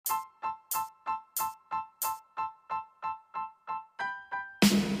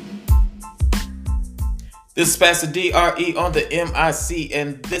This is Pastor DRE on the MIC,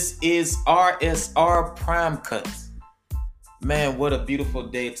 and this is RSR Prime Cuts. Man, what a beautiful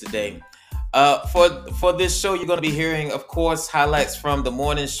day today. For this show, you're going to be hearing, of course, highlights from the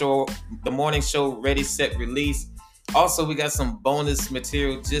morning show Ready Set Release. Also, we got some bonus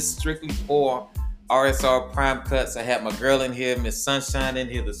material just strictly for RSR Prime Cuts. I had my girl in here, Miss Sunshine, in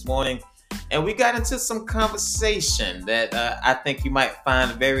here this morning, and we got into some conversation that I think you might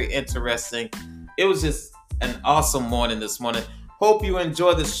find very interesting. It was just an awesome morning this morning. Hope you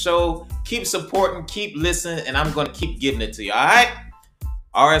enjoy the show. Keep supporting, keep listening, and I'm going to keep giving it to you. All right?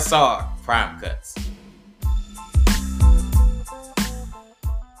 RSR Prime Cuts.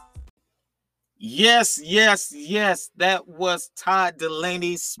 Yes, yes, yes. That was Todd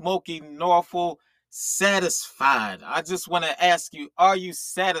Delaney, Smokey Norfolk, Satisfied. I just want to ask you, are you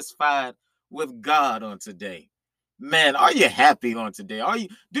satisfied with God on today? Man, are you happy on today?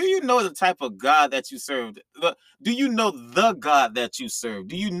 Do you know the type of God that you serve? Do you know the God that you serve?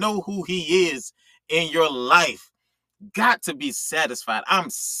 Do you know who he is in your life? Got to be satisfied.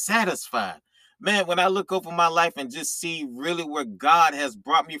 I'm satisfied. Man, when I look over my life and just see really where God has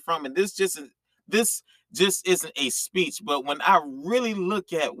brought me from, and this just isn't a speech, but when I really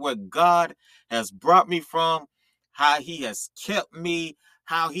look at where God has brought me from, how he has kept me,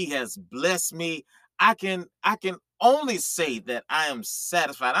 how he has blessed me, I can only say that I am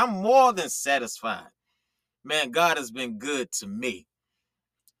satisfied. I'm more than satisfied. Man, God has been good to me.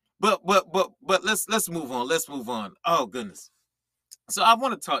 But let's move on. Let's move on. Oh goodness. So I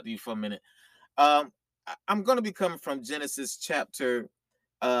want to talk to you for a minute. I'm going to be coming from Genesis chapter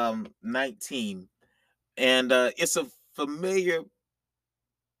 19, and it's a familiar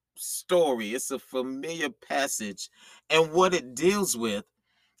story. It's a familiar passage, and what it deals with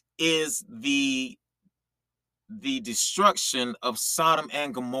is the destruction of Sodom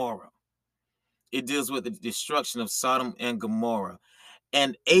and Gomorrah. It deals with the destruction of Sodom and Gomorrah,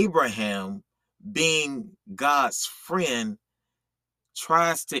 and Abraham, being God's friend,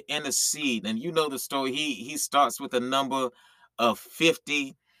 tries to intercede. And you know the story. He starts with a number of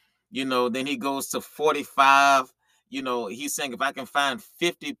 50, then he goes to 45. He's saying, if I can find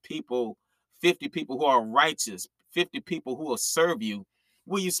 50 people who are righteous, 50 people who will serve you,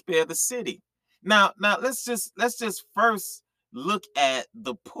 will you spare the city? Now let's just first look at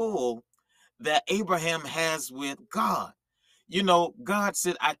the pull that Abraham has with God. God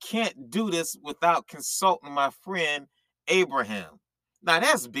said, I can't do this without consulting my friend Abraham. Now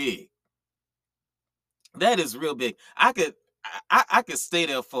that's big. That is real big. I could stay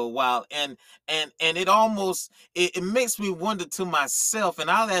there for a while, and it makes me wonder to myself,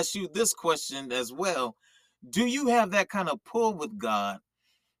 and I'll ask you this question as well. Do you have that kind of pull with God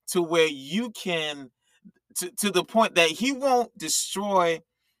to where you can, to the point that he won't destroy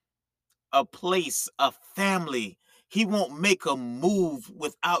a place, a family? He won't make a move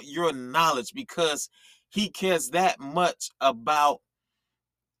without your knowledge, because he cares that much about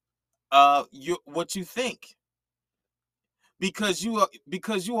what you think, because you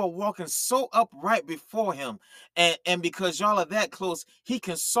are walking so upright before him, and because y'all are that close, he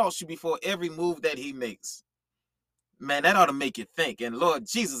consults you before every move that he makes. Man, that ought to make you think, and Lord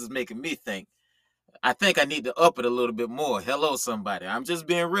Jesus is making me think. I think I need to up it a little bit more. Hello, somebody. I'm just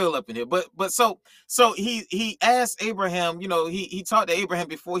being real up in here. But he asked Abraham. He talked to Abraham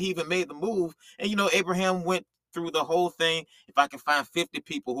before he even made the move, and Abraham went through the whole thing. If I can find 50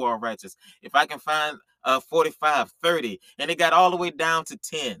 people who are righteous, if I can find 45, 30, and it got all the way down to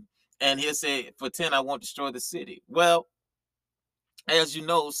 10, and he'll say, for 10, I won't destroy the city. Well, as you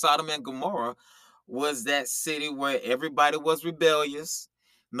know, Sodom and Gomorrah was that city where everybody was rebellious.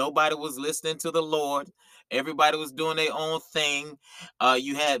 Nobody was listening to the Lord. Everybody was doing their own thing.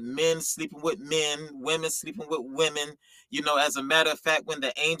 You had men sleeping with men, women sleeping with women. As a matter of fact, when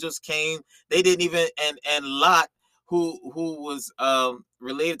the angels came, they didn't even, and Lot, who was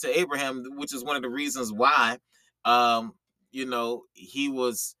related to Abraham, which is one of the reasons why, he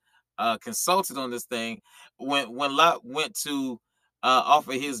was consulted on this thing. When Lot went to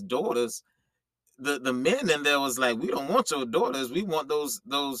offer his daughters, the men in there was like, we don't want your daughters. We want those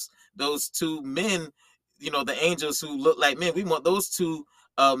two men, the angels who look like men. We want those two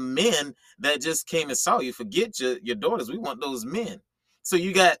men that just came and saw you. Forget your daughters. We want those men. So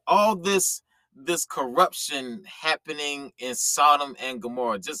you got all this corruption happening in Sodom and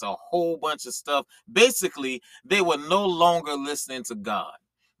Gomorrah, just a whole bunch of stuff. Basically, they were no longer listening to God.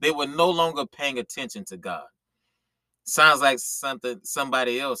 They were no longer paying attention to God. Sounds like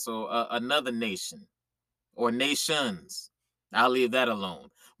somebody else, or another nation or nations. I'll leave that alone.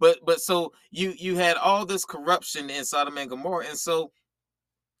 But so you had all this corruption in Sodom and Gomorrah, and so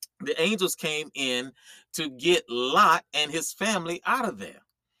the angels came in to get Lot and his family out of there.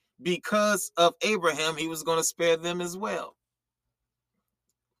 Because of Abraham, he was going to spare them as well.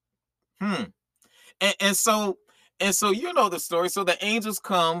 Hmm. And so you know the story. So the angels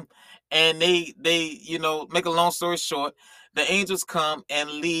come and they make a long story short, the angels come and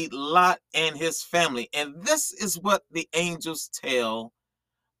lead Lot and his family. And this is what the angels tell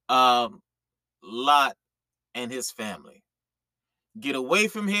Lot and his family. Get away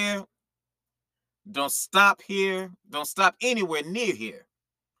from here. Don't stop here. Don't stop anywhere near here.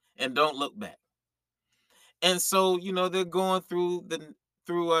 And don't look back. And so, they're going through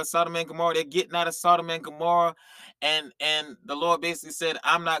Sodom and Gomorrah. They're getting out of Sodom and Gomorrah, and the Lord basically said,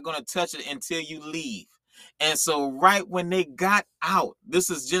 "I'm not going to touch it until you leave." And so, right when they got out, this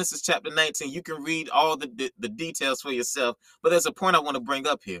is Genesis chapter 19. You can read all the details for yourself, but there's a point I want to bring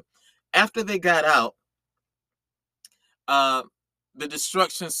up here. After they got out, the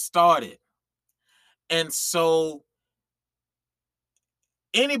destruction started, and so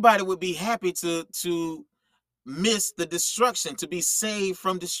anybody would be happy to miss the destruction, to be saved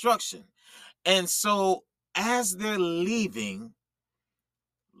from destruction. And so as they're leaving,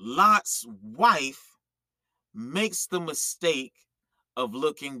 Lot's wife makes the mistake of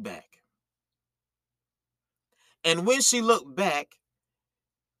looking back. And when she looked back,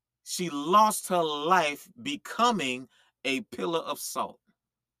 she lost her life becoming a pillar of salt.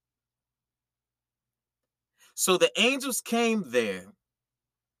 So the angels came there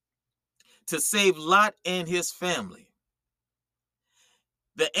to save Lot and his family.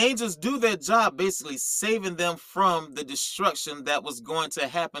 The angels do their job, basically saving them from the destruction that was going to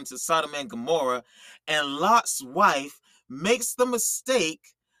happen to Sodom and Gomorrah. And Lot's wife makes the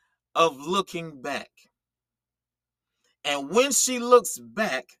mistake of looking back. And when she looks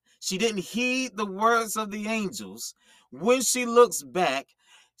back, she didn't heed the words of the angels. When she looks back,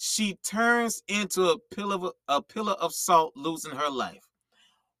 she turns into a pillar of salt, losing her life.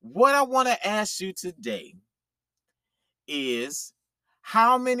 What I want to ask you today is,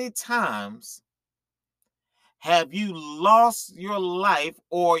 how many times have you lost your life,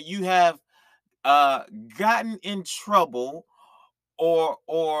 or you have gotten in trouble, or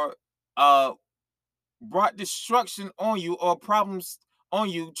brought destruction on you, or problems on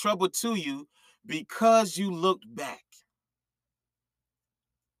you, trouble to you, because you looked back?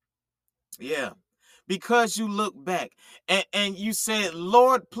 Yeah. Because you look back and you said,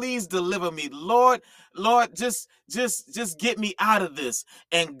 "Lord, please deliver me. Lord, just get me out of this."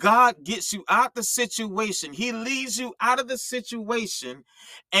 And God gets you out the situation. He leads you out of the situation.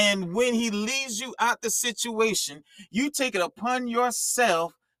 And when he leads you out the situation, you take it upon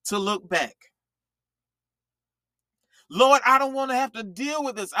yourself to look back. "Lord, I don't want to have to deal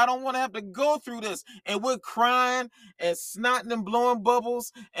with this. I don't want to have to go through this." And we're crying and snotting and blowing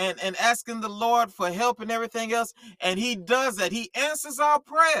bubbles and asking the Lord for help and everything else. And he does that. He answers our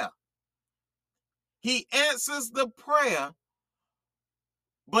prayer. He answers the prayer.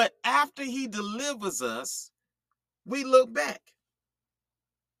 But after he delivers us, we look back.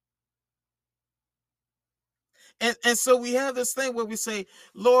 And so we have this thing where we say,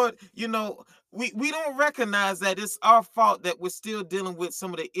 "Lord, we don't recognize that it's our fault that we're still dealing with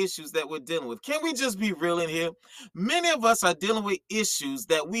some of the issues that we're dealing with." Can we just be real in here? Many of us are dealing with issues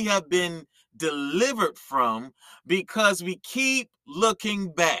that we have been delivered from because we keep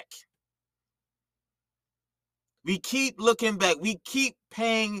looking back. We keep looking back. We keep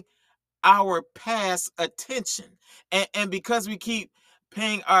paying our past attention. And because we keep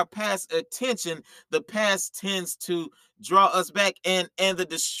paying our past attention, the past tends to draw us back, and the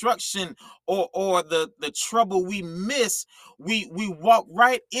destruction or the trouble we miss, we walk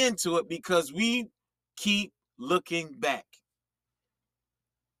right into it because we keep looking back.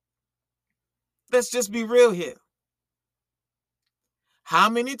 Let's just be real here. How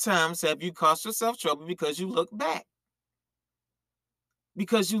many times have you caused yourself trouble because you look back?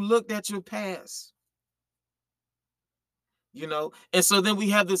 Because you looked at your past? And so then we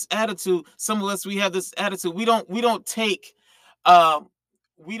have this attitude. Some of us, we have this attitude. We don't take um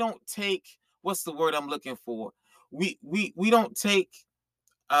we don't take, what's the word I'm looking for? We don't take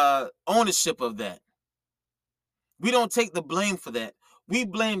ownership of that. We don't take the blame for that. We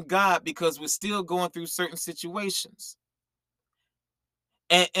blame God because we're still going through certain situations.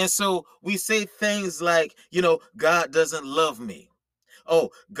 And so we say things like, God doesn't love me. Oh,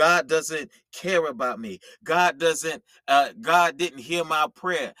 God doesn't care about me. God didn't hear my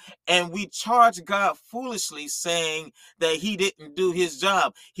prayer. And we charge God foolishly, saying that he didn't do his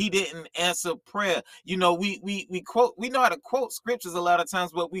job. He didn't answer prayer. We know how to quote scriptures a lot of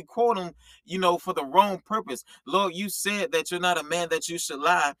times, but we quote them, for the wrong purpose. Lord, you said that you're not a man that you should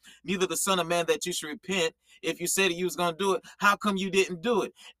lie, neither the son of man that you should repent. If you said that you was going to do it, how come you didn't do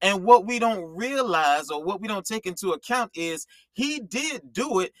it? And what we don't realize, or what we don't take into account, is he did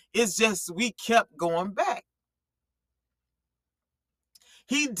do it. It's just we kept going back.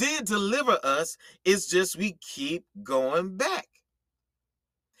 He did deliver us. It's just we keep going back.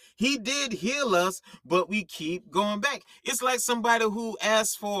 He did heal us, but we keep going back. It's like somebody who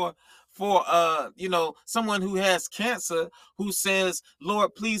asks for someone who has cancer, who says,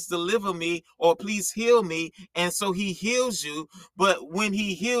 Lord, please deliver me, or please heal me. And so he heals you, but when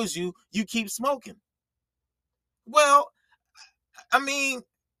he heals you, you keep smoking. Well, I mean,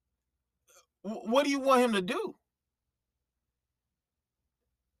 what do you want him to do?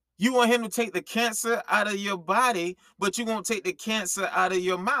 You want him to take the cancer out of your body, but you won't take the cancer out of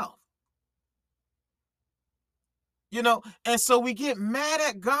your mouth. And so we get mad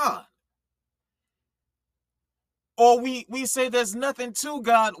at God. Or we say there's nothing to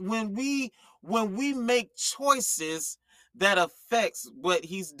God when we make choices that affects what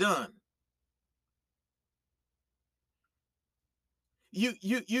he's done. We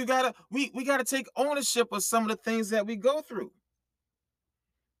gotta take ownership of some of the things that we go through.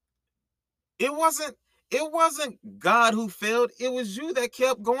 It wasn't God who failed, it was you that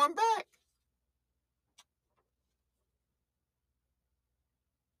kept going back.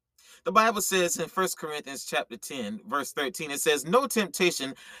 The Bible says in 1 Corinthians chapter 10, verse 13, it says, no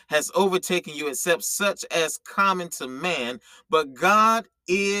temptation has overtaken you except such as common to man, but God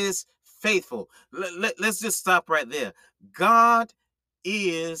is faithful. Let's just stop right there. God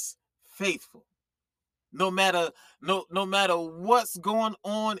is faithful. No matter what's going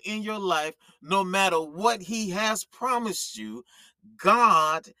on in your life, no matter what he has promised you,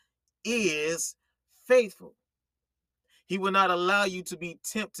 God is faithful. He will not allow you to be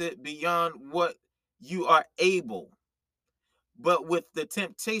tempted beyond what you are able. But with the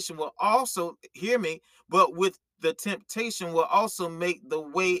temptation will also, hear me, but with the temptation will also make the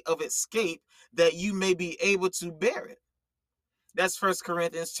way of escape that you may be able to bear it. That's 1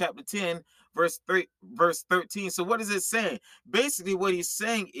 Corinthians chapter 10, verse 13. So what is it saying? Basically, what he's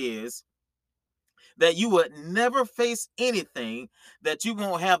saying is that you would never face anything that you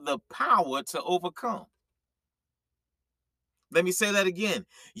won't have the power to overcome. Let me say that again.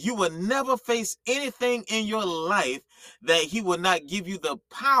 You will never face anything in your life that he will not give you the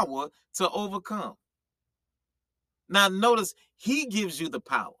power to overcome. Now, notice he gives you the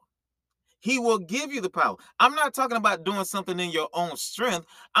power. He will give you the power. I'm not talking about doing something in your own strength.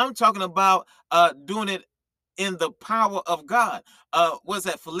 I'm talking about doing it in the power of God. What's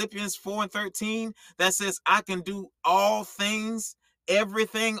that? Philippians 4:13 that says, I can do all things,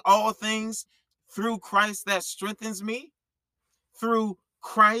 everything, all things through Christ that strengthens me. Through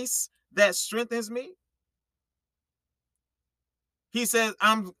Christ that strengthens me. He says,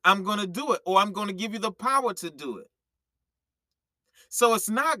 I'm going to do it, or I'm going to give you the power to do it. So it's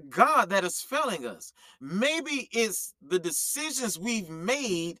not God that is failing us. Maybe it's the decisions we've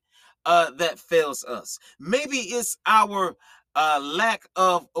made that fails us. Maybe it's our lack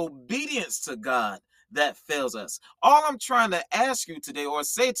of obedience to God that fails us. All I'm trying to ask you today, or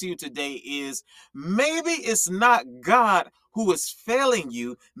say to you today, is maybe it's not God who is failing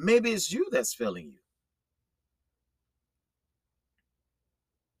you. Maybe it's you that's failing you.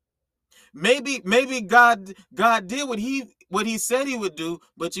 Maybe God did what he said he would do,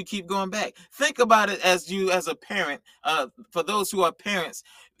 but you keep going back. Think about it as a parent. For those who are parents,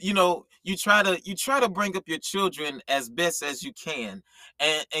 you try to bring up your children as best as you can,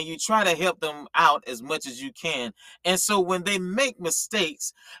 and you try to help them out as much as you can. And so when they make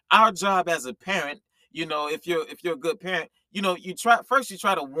mistakes, our job as a parent, if you're a good parent, you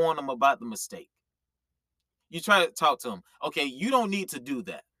try to warn them about the mistake. You try to talk to them. Okay, you don't need to do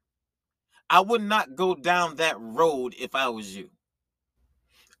that. I would not go down that road if I was you.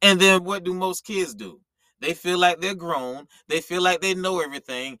 And then what do most kids do? They feel like they're grown. They feel like they know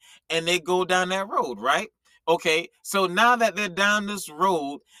everything, and they go down that road, right? Okay, so now that they're down this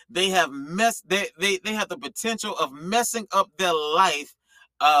road, they have they have the potential of messing up their life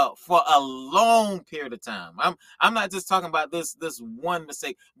for a long period of time. I'm not just talking about this one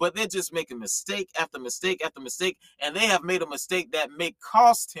mistake, but they're just making mistake after mistake after mistake, and they have made a mistake that may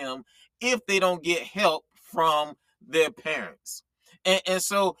cost him if they don't get help from their parents. And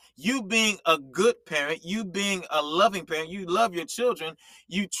so you being a good parent, you being a loving parent, you love your children,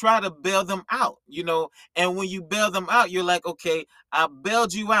 you try to bail them out, and when you bail them out, you're like, okay, I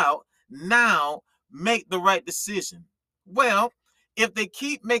bailed you out. Now make the right decision. Well, if they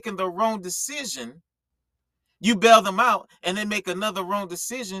keep making the wrong decision, you bail them out and they make another wrong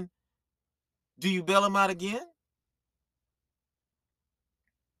decision. Do you bail them out again?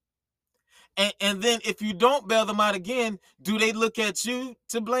 And then if you don't bail them out again, do they look at you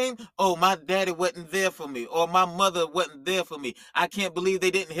to blame? Oh, my daddy wasn't there for me, or my mother wasn't there for me. I can't believe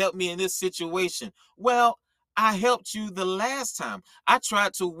they didn't help me in this situation. Well, I helped you the last time. I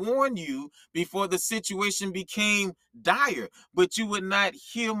tried to warn you before the situation became dire, but you would not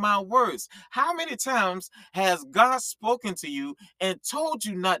hear my words. How many times has God spoken to you and told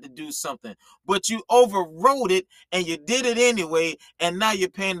you not to do something, but you overrode it and you did it anyway, and now you're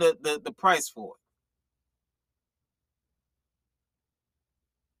paying the price for it?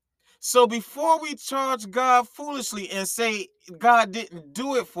 So before we charge God foolishly and say God didn't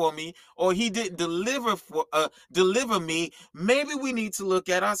do it for me, or he didn't deliver me, maybe we need to look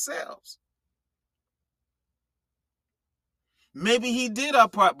at ourselves. Maybe he did our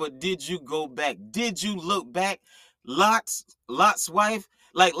part, but did you go back? Did you look back? Lot's wife,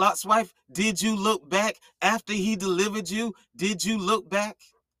 like Lot's wife, did you look back after he delivered you? Did you look back?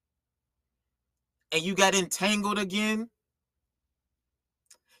 And you got entangled again?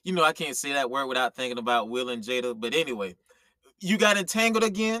 I can't say that word without thinking about Will and Jada, but anyway, you got entangled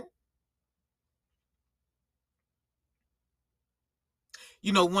again?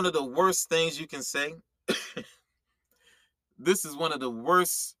 One of the worst things you can say, this is one of the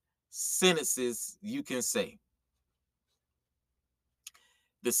worst sentences you can say.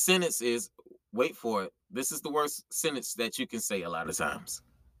 The sentence is, wait for it, this is the worst sentence that you can say a lot of times.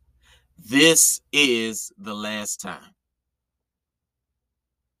 This is the last time.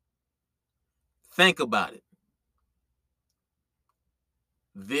 Think about it.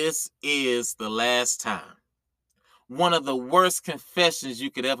 This is the last time. One of the worst confessions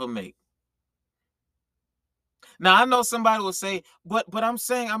you could ever make. Now, I know somebody will say, but I'm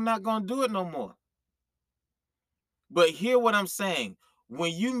saying I'm not going to do it no more. But hear what I'm saying.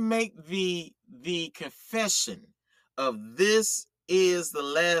 When you make the confession of this is the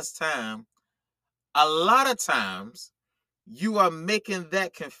last time, a lot of times you are making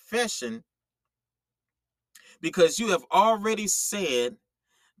that confession because you have already said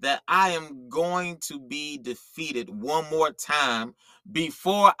that I am going to be defeated one more time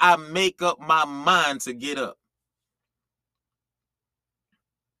before I make up my mind to get up.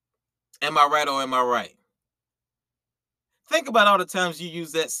 Am I right or am I right? Think about all the times you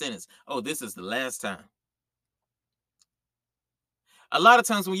use that sentence. Oh, this is the last time. A lot of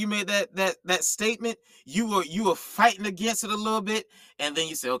times when you made that statement, you were fighting against it a little bit, and then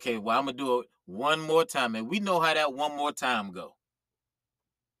you say, okay, well, I'm gonna do it one more time. And we know how that one more time go.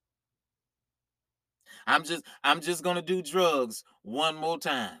 I'm just gonna do drugs one more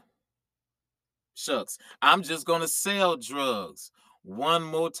time. Shucks. I'm just gonna sell drugs one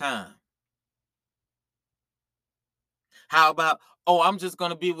more time. How about, oh, I'm just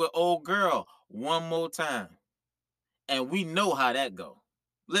gonna be with old girl one more time. And we know how that go.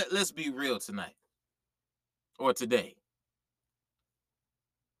 Let's be real tonight or today.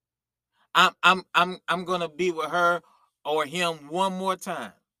 I'm gonna be with her or him one more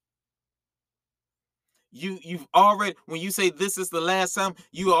time. You've already, when you say this is the last time,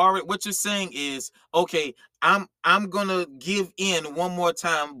 you already, what you're saying is, okay, I'm gonna give in one more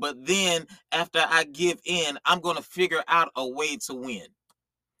time, but then after I give in, I'm gonna figure out a way to win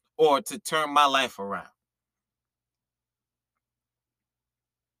or to turn my life around.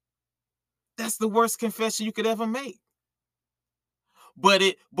 That's the worst confession you could ever make. But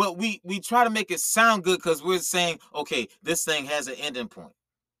we try to make it sound good because we're saying, okay, this thing has an ending point.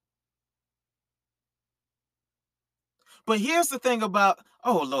 But here's the thing about,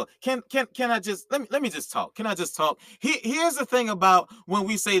 oh Lord, can I just let me just talk? Can I just talk? Here's the thing about when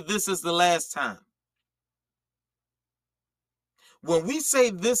we say this is the last time. When we say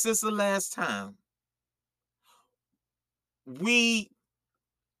this is the last time, we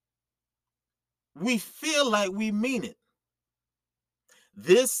feel like we mean it.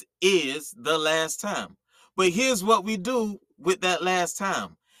 This is the last time. But here's what we do with that last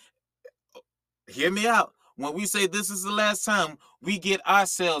time. Hear me out. When we say this is the last time, we get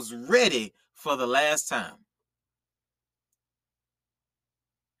ourselves ready for the last time.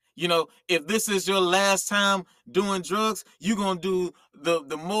 If this is your last time doing drugs, you're going to do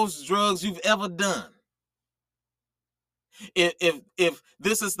the most drugs you've ever done. If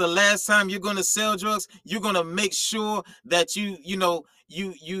this is the last time you're going to sell drugs, you're going to make sure that you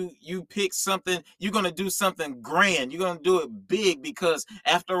pick something. You're going to do something grand. You're going to do it big, because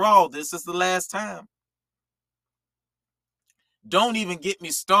after all, this is the last time. Don't even get me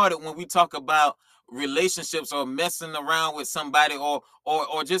started when we talk about relationships or messing around with somebody, or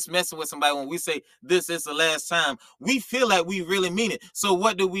just messing with somebody. When we say this is the last time, we feel like we really mean it. So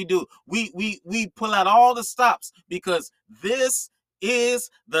what do? We pull out all the stops, because this is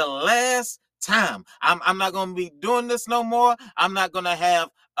the last time. I'm not going to be doing this no more. I'm not going to have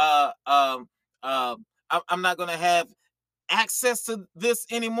I'm not going to have access to this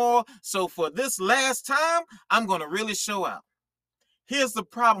anymore. So for this last time, I'm going to really show out. Here's the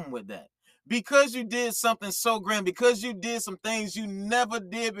problem with that. Because you did something so grand, because you did some things you never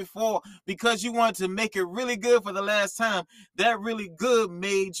did before, because you wanted to make it really good for the last time, that really good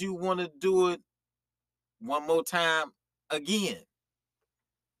made you want to do it one more time again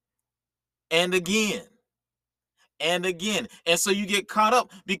and again and again. And so you get caught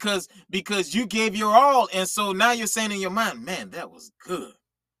up because you gave your all. And so now you're saying in your mind, man, that was good.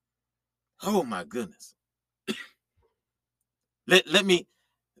 Oh my goodness. Let me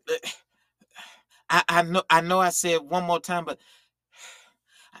I know I said one more time, but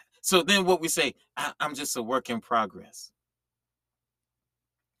so then what we say, I'm just a work in progress.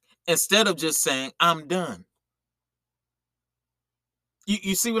 Instead of just saying, I'm done.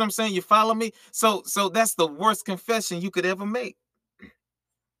 You see what I'm saying? You follow me? So that's the worst confession you could ever make.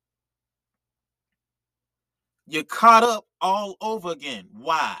 You're caught up all over again.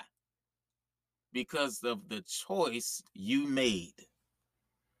 Why? Because of the choice you made.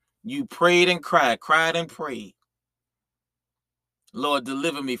 You prayed and cried and prayed. Lord,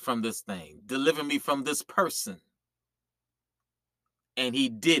 deliver me from this thing. Deliver me from this person. And he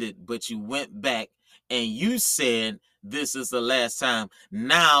did it, but you went back and you said, this is the last time.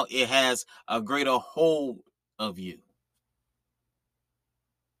 Now it has a greater hold of you.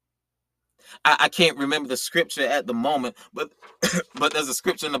 I can't remember the scripture at the moment, but there's a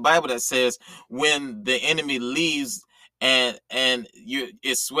scripture in the Bible that says when the enemy leaves and you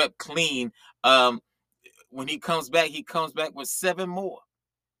is swept clean, when he comes back with 7 more.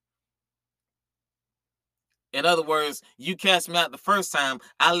 In other words, you cast me out the first time,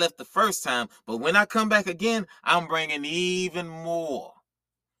 I left the first time, but when I come back again, I'm bringing even more.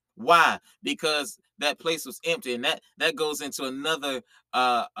 Why? Because that place was empty, and that goes into another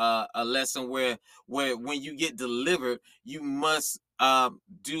a lesson where when you get delivered, you must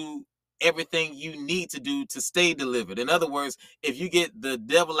do everything you need to do to stay delivered. In other words, if you get the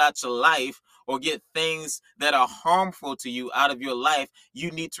devil out your life, or get things that are harmful to you out of your life,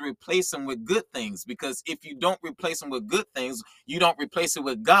 you need to replace them with good things. Because if you don't replace them with good things, you don't replace it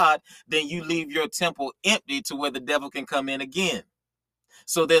with God, then you leave your temple empty to where the devil can come in again.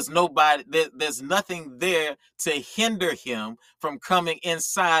 So there's nothing there to hinder him from coming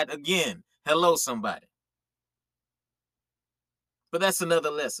inside again. Hello, somebody. But that's another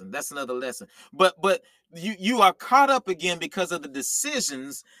lesson. But you are caught up again because of the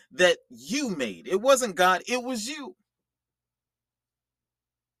decisions that you made. It wasn't God, it was you.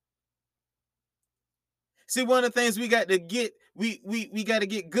 See, one of the things we got to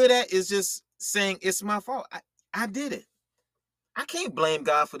get good at is just saying it's my fault. I did it. I can't blame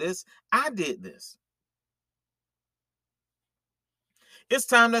God for this. I did this. It's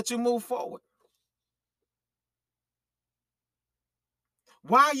time that you move forward.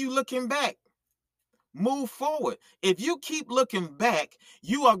 Why are you looking back? Move forward. If you keep looking back,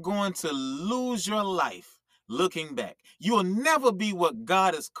 you are going to lose your life looking back. You will never be what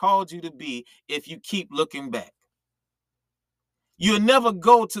God has called you to be if you keep looking back. You'll never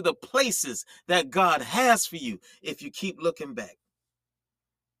go to the places that God has for you if you keep looking back.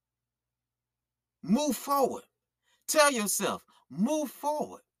 Move forward. Tell yourself, move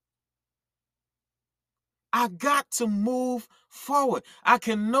forward. I got to move forward. I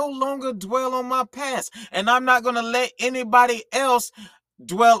can no longer dwell on my past, and I'm not going to let anybody else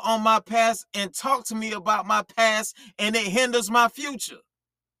dwell on my past and talk to me about my past, and it hinders my future.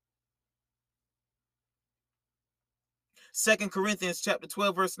 2 Corinthians chapter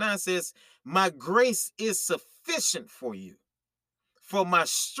 12 verse 9 says, my grace is sufficient for you, for my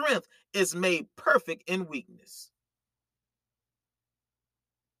strength is made perfect in weakness.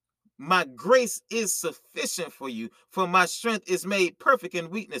 My grace is sufficient for you, for my strength is made perfect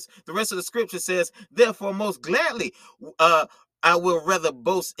in weakness. The rest of the scripture says, therefore, most gladly, I will rather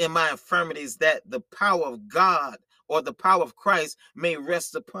boast in my infirmities, that the power of God, or the power of Christ, may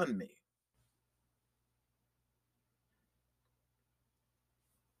rest upon me.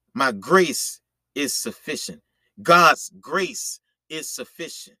 My grace is sufficient. God's grace is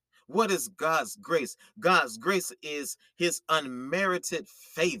sufficient. What is God's grace? God's grace is his unmerited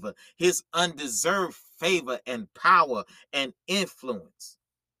favor, his undeserved favor and power and influence.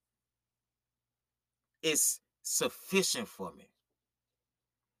 It's sufficient for me.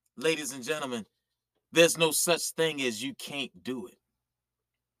 Ladies and gentlemen, there's no such thing as you can't do it.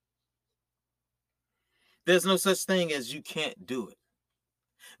 There's no such thing as you can't do it.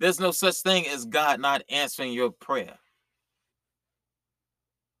 There's no such thing as God not answering your prayer.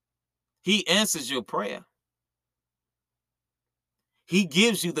 He answers your prayer. He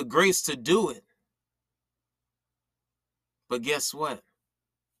gives you the grace to do it. But guess what?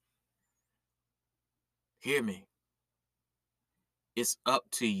 Hear me. It's up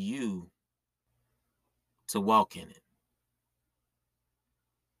to you to walk in it.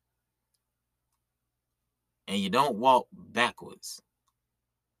 And you don't walk backwards.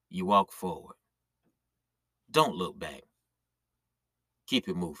 You walk forward. Don't look back. Keep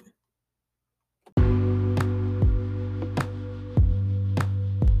it moving.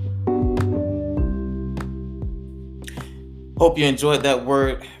 Hope you enjoyed that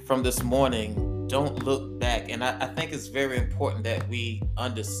word from this morning. Don't look back. And I think it's very important that we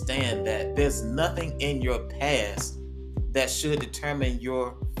understand that there's nothing in your past that should determine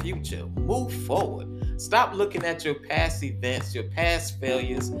your future. Move forward. Stop looking at your past events, your past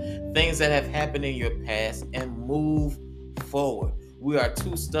failures, things that have happened in your past, and move forward. We are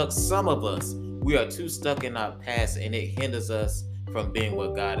too stuck, some of us, we are too stuck in our past, and it hinders us from being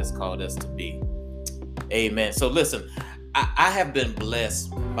what God has called us to be. Amen. So listen, I have been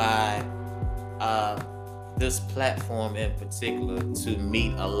blessed by this platform in particular to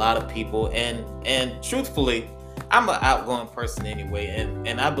meet a lot of people, and truthfully, I'm an outgoing person anyway,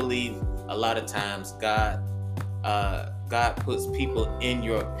 and I believe a lot of times God puts people in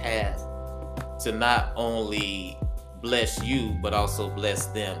your path to not only bless you but also bless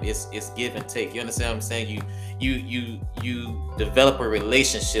them. It's give and take. You understand what I'm saying? You develop a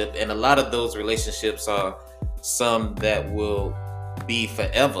relationship, and a lot of those relationships are some that will be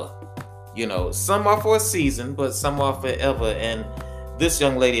forever. You know, some are for a season, but some are forever. And this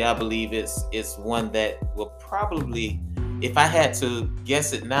young lady, I believe, is one that will probably, if I had to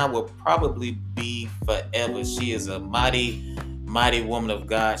guess it now, will probably be forever. She is a mighty, mighty woman of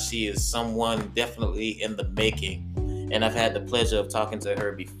God. She is someone definitely in the making. And I've had the pleasure of talking to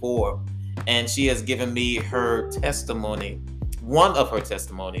her before. And she has given me her testimony, one of her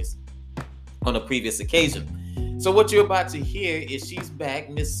testimonies, on a previous occasion. So what you're about to hear is she's back,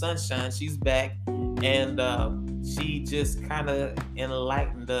 Miss Sunshine. She's back, and she just kind of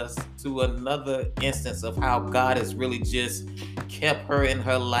enlightened us to another instance of how God has really just kept her in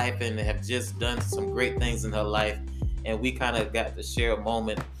her life and have just done some great things in her life. And we kind of got to share a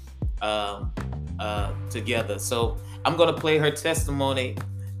moment together. So I'm going to play her testimony,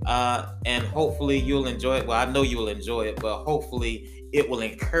 and hopefully you'll enjoy it. Well, I know you'll enjoy it, but hopefully it will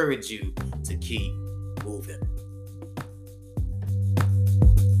encourage you to keep moving.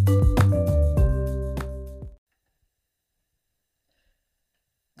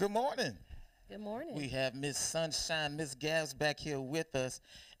 Good morning. Good morning. We have Miss Sunshine, Miss Gabs back here with us,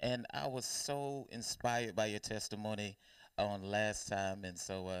 and I was so inspired by your testimony on last time, and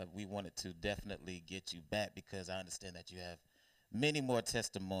so we wanted to definitely get you back because I understand that you have many more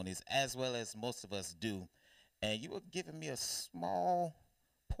testimonies, as well as most of us do, and you were giving me a small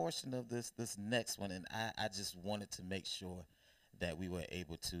portion of this next one, and I just wanted to make sure that we were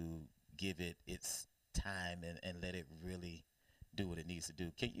able to give it its time and let it really do what it needs to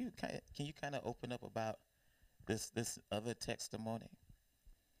do. Can you kind of open up about this other testimony?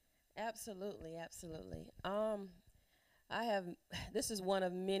 Absolutely, absolutely. I have. This is one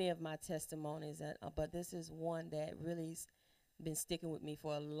of many of my testimonies, but this is one that really's been sticking with me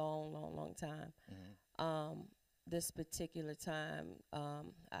for a long, long, long time. Mm-hmm. This particular time,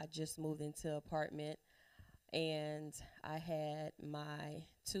 I just moved into an apartment, and I had my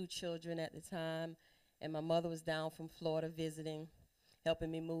 2 children at the time, and my mother was down from Florida visiting, helping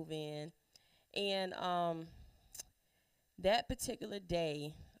me move in. And that particular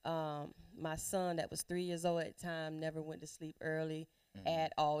day, my son that was 3 years old at the time never went to sleep early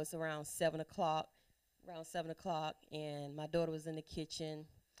at all. It's around 7 o'clock, and my daughter was in the kitchen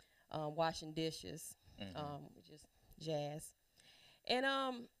washing dishes, which is jazz. And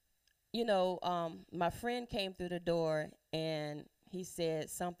my friend came through the door, and he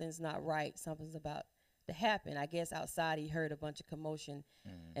said something's not right. Something's about to happen. I guess outside he heard a bunch of commotion,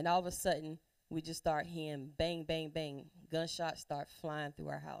 and all of a sudden we just start hearing bang, bang, bang. Gunshots start flying through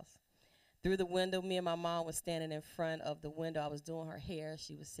our house. Through the window, me and my mom was standing in front of the window. I was doing her hair.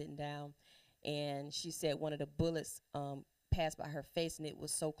 She was sitting down, and she said one of the bullets passed by her face, and it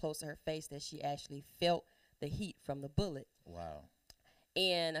was so close to her face that she actually felt the heat from the bullet. Wow.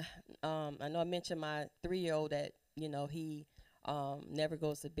 And I know I mentioned my 3-year-old that he never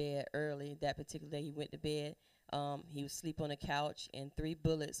goes to bed early. That particular day he went to bed. He was asleep on the couch, and 3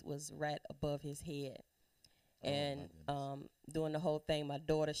 bullets was right above his head. Oh my And goodness. during the whole thing, my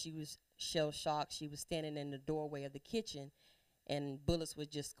daughter, she was shell shocked. She was standing in the doorway of the kitchen, and bullets were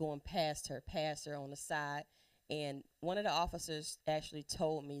just going past her on the side. And one of the officers actually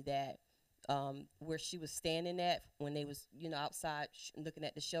told me that where she was standing at when they was outside looking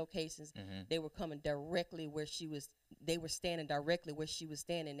at the showcases, Mhm. they were coming directly where she was. They were standing directly where she was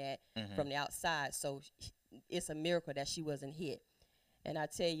standing at Mhm. from the outside. So it's a miracle that she wasn't hit. And I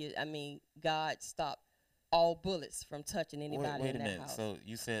tell you, I mean, God stopped all bullets from touching Wait, anybody wait in a that minute. house. So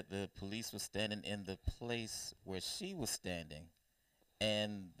you said the police was standing in the place where she was standing,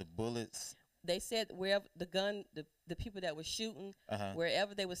 and the bullets. They said wherever the people that were shooting, Uh huh.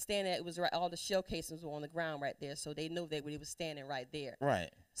 wherever they were standing at, it was right. All the shell casings were on the ground right there, so they knew they was standing right there.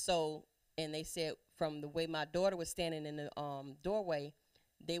 Right. So, and they said from the way my daughter was standing in the doorway,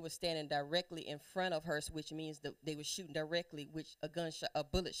 they were standing directly in front of her, which means that they were shooting directly, which a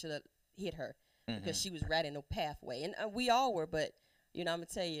bullet should have hit her because Mhm. she was right in the pathway, and we all were. But I'm gonna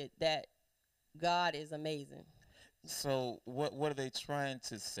tell you that God is amazing. So what are they trying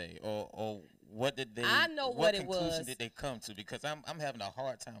to say, or what did I they? know What what it conclusion was. did they come to? Because I'm having a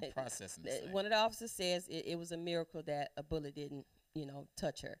hard time processing this thing. One of the officers says it was a miracle that a bullet didn't,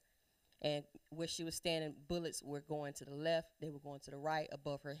 touch her. And where she was standing, bullets were going to the left, they were going to the right,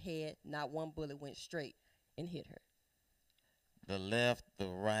 above her head. Not one bullet went straight and hit her. The left, the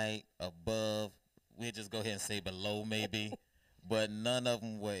right, above. We'll just go ahead and say below, maybe, but none of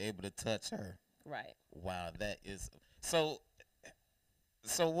them were able to touch her. Right. Wow, that is so.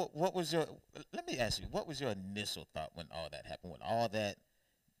 So what was your? Let me ask you, what was your initial thought when all that happened? When all that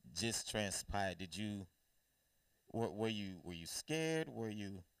just transpired, did you were you scared? Were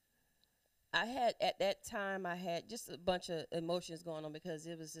you? I had at that time I had just a bunch of emotions going on because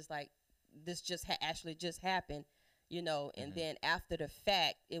it was just like this just actually just happened, and Mhm. then after the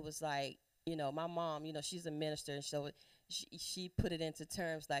fact it was like, my mom, she's a minister, and so she put it into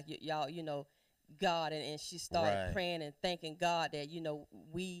terms like y'all, God, and she started Right. praying and thanking God that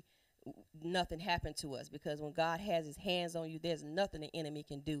we nothing happened to us, because when God has his hands on you, there's nothing the enemy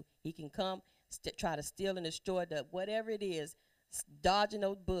can do. He can come try to steal and destroy the whatever it is, dodging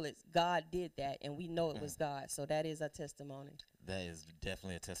those bullets. God did that, and we know it Mhm. was God. So that is our testimony. That is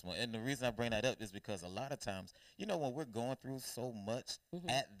definitely a testimony. And the reason I bring that up is because a lot of times, when we're going through so much Hmm.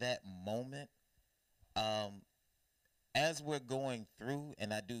 at that moment, um, as we're going through,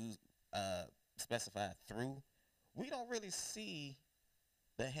 and I do uh, specify through, we don't really see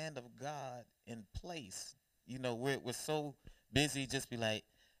the hand of God in place. We're so busy just be like,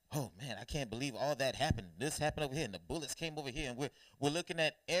 oh man, I can't believe all that happened. This happened over here, and the bullets came over here, and we're looking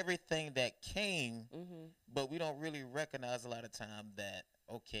at everything that came, Hmm. but we don't really recognize a lot of time that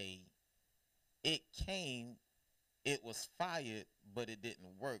okay, it came, it was fired, but it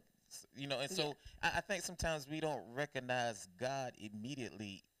didn't work. And Yeah. so I think sometimes we don't recognize God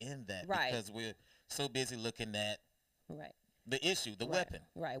immediately in that Right. because we're so busy looking at Right. the issue, the Right. weapon.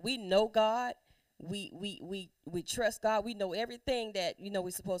 Right. We know God. We trust God. We know everything that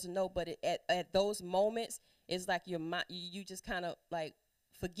we're supposed to know. But at those moments, it's like your mind. You just kind of like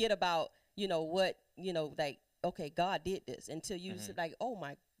forget about what like, okay, God did this, until you Hmm. sit like, oh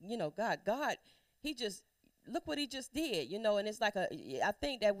my, God, he just look what he just did. And it's like I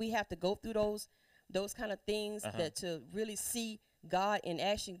think that we have to go through those kind of things Uh huh. that to really see God in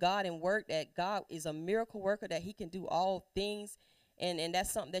action, God in work, that God is a miracle worker, that he can do all things. And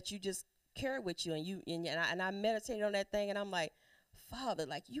that's something that you just carry with you, and I meditated on that thing, and I'm like, Father,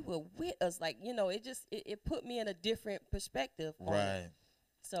 like you were with us, like it put me in a different perspective on it. Right.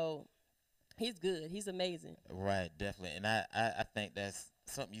 So he's good, he's amazing. Right. Definitely. And I think that's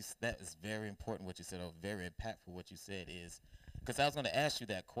something that is very important. What you said, or very impactful. What you said is because I was going to ask you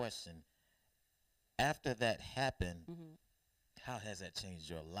that question. After that happened, Hmm. how has that changed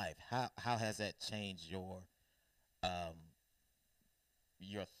your life? How has that changed um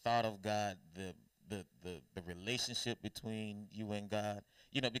your thought of God, the relationship between you and God?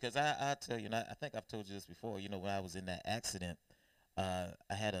 Because I tell you, and I think I've told you this before. When I was in that accident, I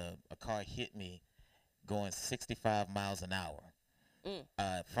had a car hit me going 65 miles an hour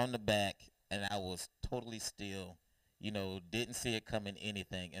Mm. from the back, and I was totally still. Didn't see it coming,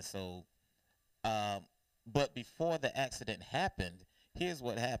 anything, and so. Um, but before the accident happened, here's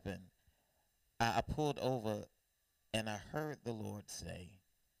what happened. I pulled over, and I heard the Lord say,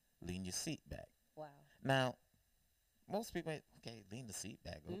 lean your seat back. Wow. Now, most people, okay, lean the seat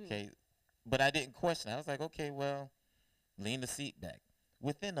back, Mm. okay. But I didn't question. I was like, okay, well, lean the seat back.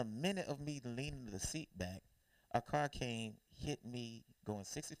 Within a minute of me leaning the seat back, a car came, hit me going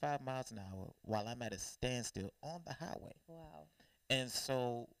 65 miles an hour while I'm at a standstill on the highway. Wow. And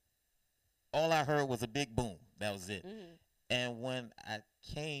so all I heard was a big boom. That was it. Mm. And when I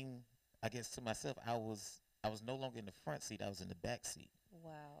came, I guess to myself, I was no longer in the front seat. I was in the back seat.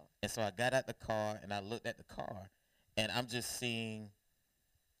 Wow. And so I got out the car and I looked at the car, and I'm just seeing,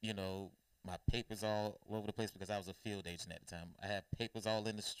 you know, my papers all over the place because I was a field agent at the time. I had papers all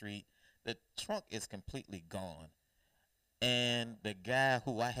in the street. The trunk is completely gone. And the guy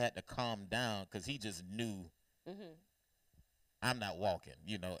who I had to calm down because he just knew Mhm. I'm not walking,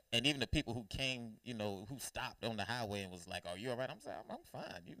 And even the people who came, who stopped on the highway and was like, "Are you all right?" I'm saying, "I'm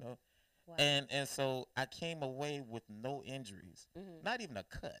fine." Wow. And so I came away with no injuries, Mhm. not even a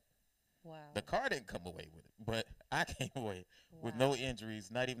cut. Wow. The car didn't come away with it, but I came away with Wow. no injuries,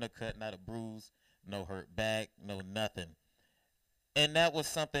 not even a cut, not a bruise, no hurt back, no nothing. And that was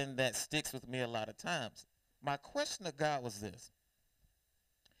something that sticks with me a lot of times. My question to God was this: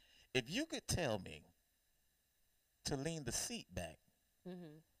 if you could tell me to lean the seat back,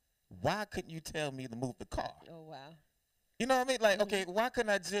 Mhm. why couldn't you tell me to move the car? Oh wow. You know what I mean? Like, Mhm. okay, why couldn't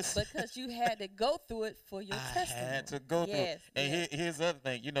I just? Because you had to go through it for your I testimony. had to go through. Yes. And Yes. here's the other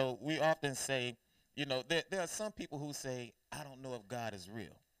thing. We often say, there are some people who say, "I don't know if God is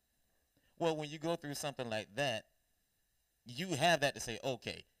real." Well, when you go through something like that, you have that to say,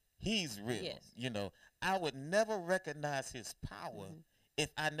 okay, he's real. Yes. I would never recognize his power Mhm.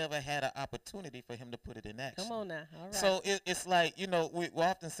 if I never had an opportunity for him to put it in action. Come on now. All right. So it's like, we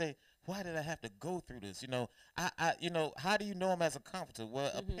often say, why did I have to go through this? How do you know him as a comforter?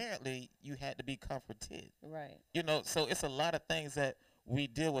 Well, Mhm. apparently you had to be comforted. Right. So it's a lot of things that we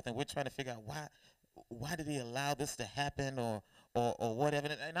deal with, and we're trying to figure out why did he allow this to happen, or whatever.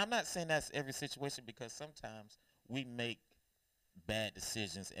 And I'm not saying that's every situation, because sometimes we make bad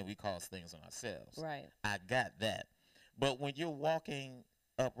decisions and we cause things on ourselves. Right. I got that. But when you're walking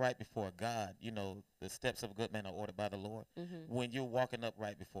upright before God, the steps of a good man are ordered by the Lord. Mhm. When you're walking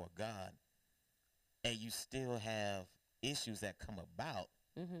upright before God and you still have issues that come about,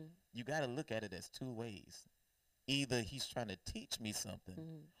 Mhm. you got to look at it as two ways. Either he's trying to teach me something,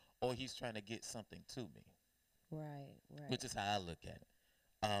 Mhm. or he's trying to get something to me, Right. Right. which is how I look at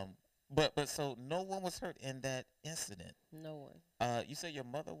it. But so no one was hurt in that incident. No one. You said your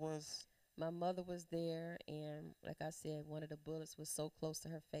mother was. My mother was there, and like I said, one of the bullets was so close to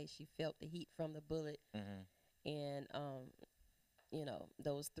her face. She felt the heat from the bullet, Mm-hmm. and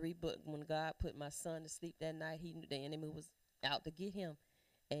those three when God put my son to sleep that night, he knew the enemy was out to get him,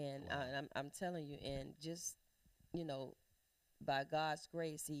 and Wow. I'm telling you, and just you know, by God's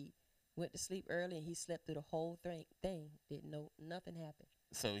grace, he went to sleep early and he slept through the whole thing. Didn't know nothing happened.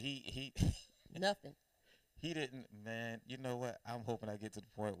 So he Nothing. he didn't, man. You know what? I'm hoping I get to the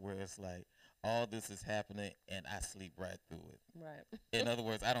point where it's like all this is happening and I sleep right through it. Right. In other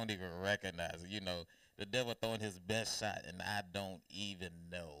words, I don't even recognize it. The devil throwing his best shot and I don't even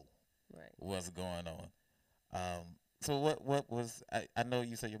know Right. what's going on. So what was I know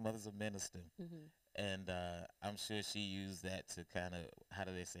you said your mother's a minister, Mhm. and I'm sure she used that to kind of, how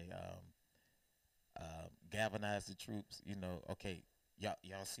do they say, galvanize the troops. Okay,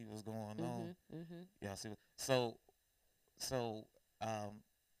 y'all see what's going on. Mhm. Mhm. Y'all see so um,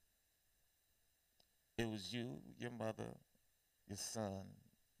 it was you, your mother, your son,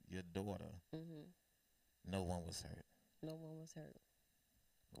 your daughter. Mhm. No one was hurt. No one was hurt.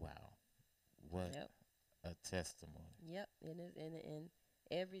 Wow, what Yep. a testimony. Yep. And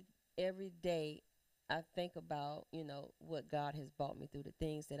every every day, I think about what God has brought me through, the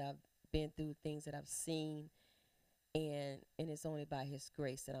things that I've been through, things that I've seen, and it's only by His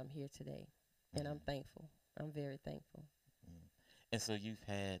grace that I'm here today, and I'm Mhm. thankful. I'm very thankful. Mm. And so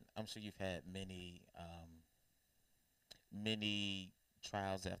I'm sure you've had many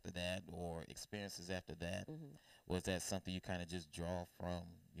trials after that, or experiences after that. Hmm. Was that something you kind of just draw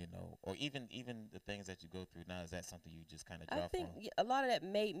from, or even the things that you go through now? Is that something you just kind of I draw think from? a lot of that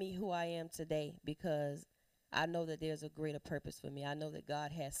made me who I am today, because I know that there's a greater purpose for me. I know that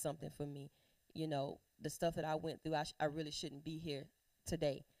God has something for me. The stuff that I went through, I really shouldn't be here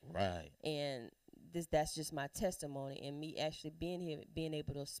today. Right. And that's just my testimony, and me actually being here, being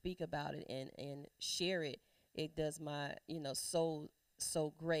able to speak about it and share it. It does my soul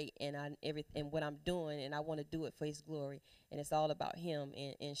so great, and what I'm doing, and I want to do it for His glory, and it's all about Him,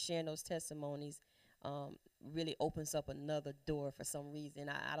 and sharing those testimonies really opens up another door for some reason.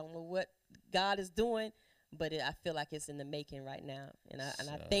 I don't know what God is doing, but I feel like it's in the making right now. And I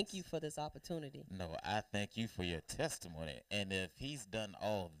thank you Shucks. for this opportunity. No, I thank you for your testimony. And if he's done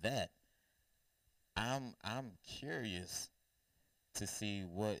all that, I'm curious to see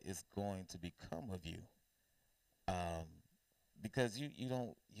what is going to become of you. Um, because you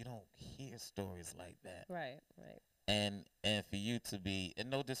don't hear stories like that. Right, right. And for you to be, and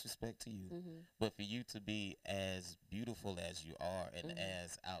no disrespect to you, Mhm. but for you to be as beautiful as you are and Mhm.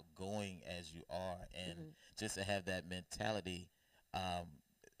 as outgoing as you are, and Mhm. just to have that mentality, um,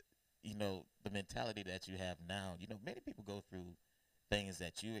 the mentality that you have now, many people go through things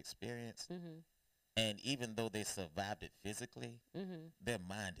that you experienced, Mhm. and even though they survived it physically, Mhm. their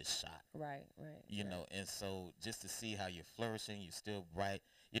mind is shot. Right, right, right. And so just to see how you're flourishing, you're still bright.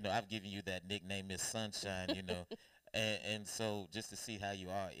 I've given you that nickname, Miss Sunshine. And so just to see how you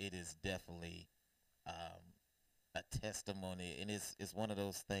are, it is definitely um, a testimony, and it's one of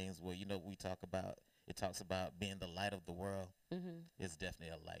those things where we talk about. It talks about being the light of the world. Mhm. It's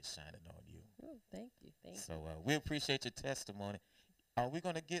definitely a light shining on you. Oh, thank you, thank So you. we appreciate your testimony. Are we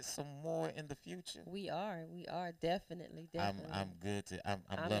gonna get some more in the future? We are definitely, I'm definitely. good to I'm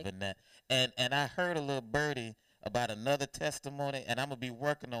I'm ex- loving that. And I heard a little birdie about another testimony, and I'm gonna be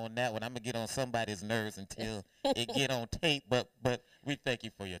working on that one. I'm gonna get on somebody's nerves until it get on tape. But we thank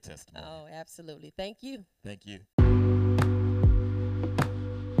you for your testimony. Oh, absolutely. Thank you. Thank you.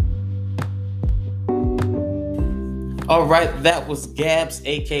 All right, that was Gabs,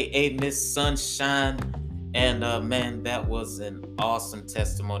 aka Miss Sunshine. And man, that was an awesome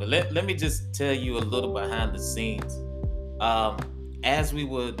testimony. Let me just tell you a little behind the scenes. Um, as we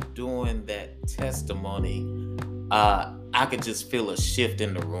were doing that testimony, I could just feel a shift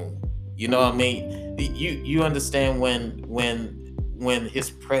in the room. You know what I mean? You understand when his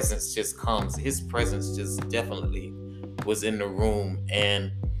presence just comes. His presence just definitely was in the room,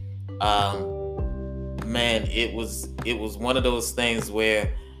 and man, it was one of those things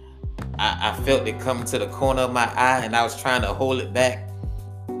where I felt it coming to the corner of my eye, and I was trying to hold it back.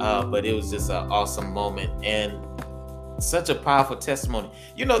 But it was just an awesome moment and such a powerful testimony.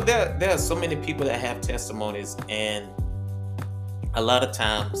 There are so many people that have testimonies, and a lot of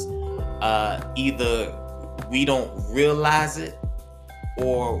times, either we don't realize it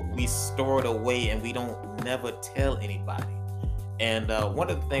or we store it away and we don't never tell anybody. And one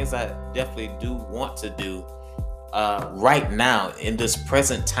of the things I definitely do want to do right now in this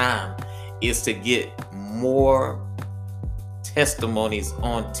present time is to get more testimonies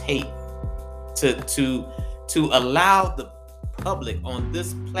on tape to allow the public on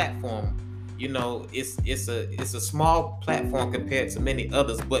this platform. It's a small platform compared to many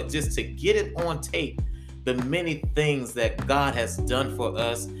others, but just to get it on tape, the many things that God has done for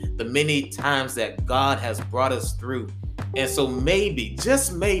us, the many times that God has brought us through. And so maybe,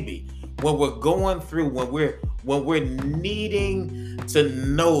 just maybe, when we're going through, when we're needing to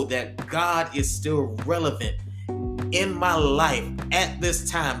know that God is still relevant in my life at this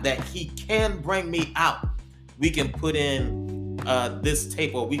time, that he can bring me out, we can put in this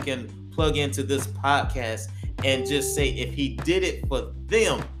tape, or we can plug into this podcast and just say, if he did it for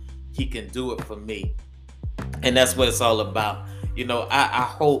them, he can do it for me. And that's what it's all about. I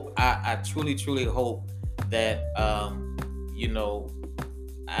hope, I truly, truly hope that you know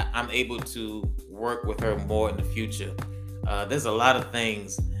I'm able to work with her more in the future. There's a lot of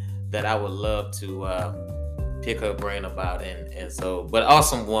things that I would love to pick her brain about, and so, but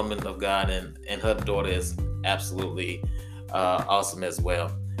awesome woman of God, and her daughter is absolutely awesome as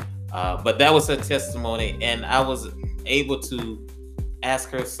well. But that was her testimony, and I was able to ask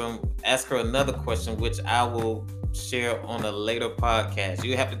her another question, which I will share on a later podcast.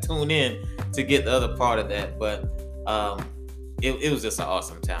 You have to tune in to get the other part of that. But it was just an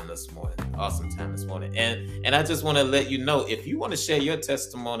awesome time this morning. Awesome time this morning. And I just want to let you know, if you want to share your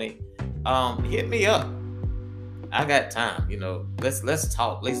testimony, hit me up. I got time. Let's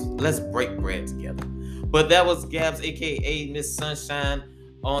talk. Let's break bread together. But that was Gabs, aka Miss Sunshine,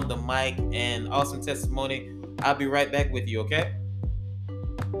 on the mic, and awesome testimony. I'll be right back with you, okay?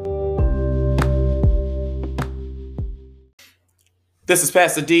 This is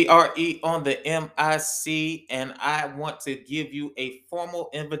Pastor DRE on the MIC, and I want to give you a formal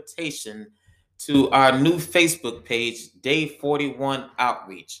invitation to our new Facebook page, Day 41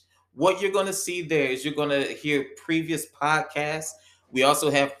 Outreach. What you're going to see there is you're going to hear previous podcasts. We also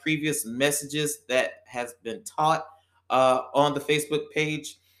have previous messages that has been taught on the Facebook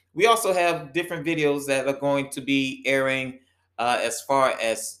page. We also have different videos that are going to be airing as far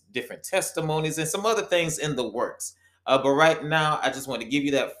as different testimonies and some other things in the works. But right now, I just want to give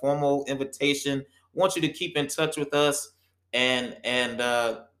you that formal invitation. I want you to keep in touch with us, and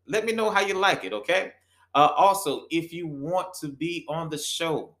let me know how you like it. Okay. Also, if you want to be on the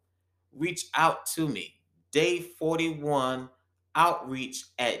show, reach out to me.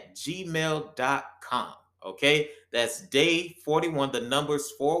 day41outreach@gmail.com. Okay, that's day41, the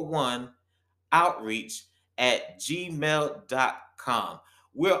numbers 41 outreach@gmail.com.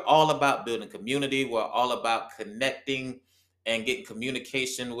 We're all about building community. We're all about connecting and getting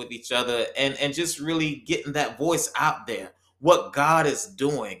communication with each other, and just really getting that voice out there, what God is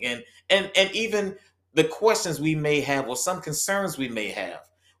doing, and even the questions we may have or some concerns we may have.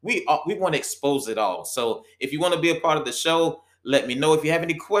 We want to expose it all. So if you want to be a part of the show, let me know. If you have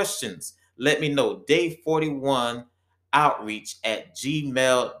any questions, let me know. Day41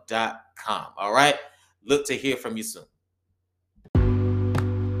 outreach@gmail.com. All right. Look to hear from you soon.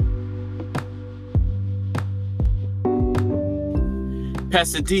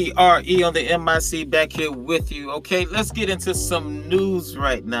 Pastor DRE on the MIC back here with you. Okay, let's get into some news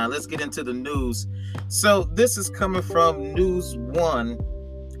right now. Let's get into the news. So this is coming from News One.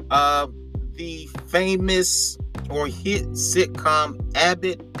 The famous or hit sitcom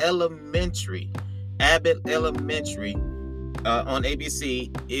Abbott Elementary on ABC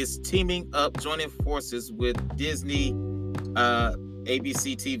is teaming up, joining forces with Disney,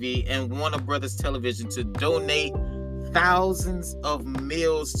 ABC TV, and Warner Brothers Television to donate thousands of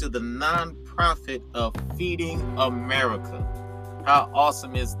meals to the nonprofit of Feeding America. How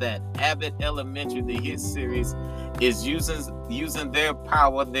awesome is that? Abbott Elementary, the hit series, is using their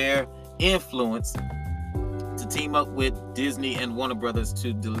power, their influence, to team up with Disney and Warner Brothers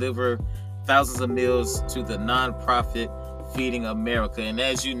to deliver thousands of meals to the nonprofit Feeding America. And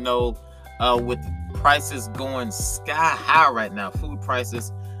as you know, with prices going sky high right now, food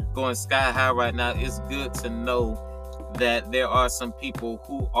prices going sky high right now, it's good to know that there are some people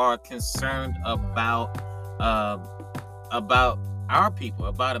who are concerned about our people,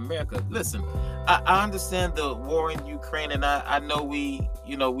 about America. Listen, I understand the war in Ukraine, and I know we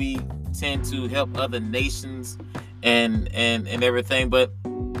tend to help other nations and everything, but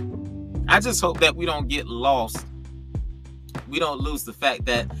I just hope that we don't get lost. We don't lose the fact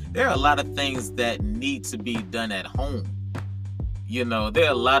that there are a lot of things that need to be done at home. There are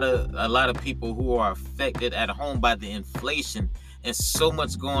a lot of people who are affected at home by the inflation and so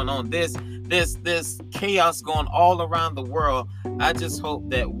much going on. There's chaos going all around the world. I just hope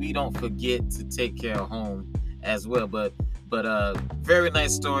that we don't forget to take care of home as well. But very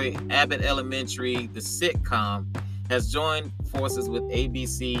nice story. Abbott Elementary, the sitcom, has joined forces with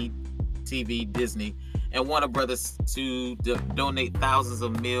ABC TV, Disney, and Warner Brothers to donate thousands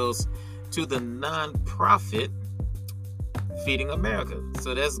of meals to the nonprofit Feeding America.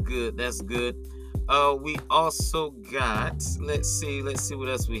 So that's good. That's good. We also got, let's see what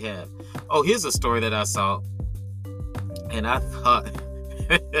else we have. Oh, here's a story that I saw, and I thought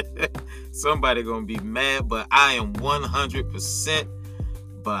somebody gonna be mad, but I am 100%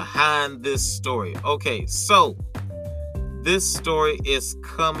 behind this story. Okay, so this story is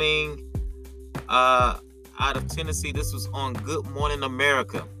coming out of Tennessee. This was on Good Morning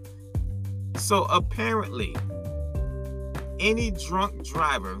America. So apparently, any drunk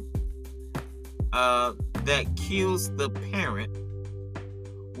driver that kills the parent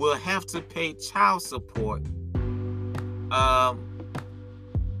will have to pay child support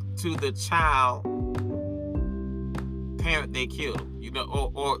to the child parent they killed.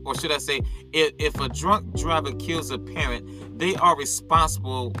 Or should I say, if a drunk driver kills a parent, they are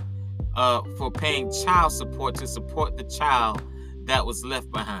responsible for paying child support to support the child that was left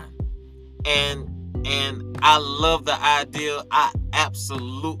behind. And I love the idea. I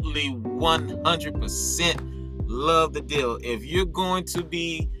absolutely 100% love the deal. If you're going to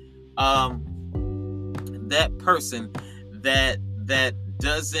be that person that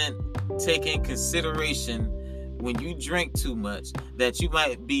doesn't take in consideration when you drink too much, that you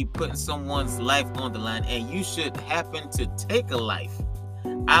might be putting someone's life on the line, and you should happen to take a life,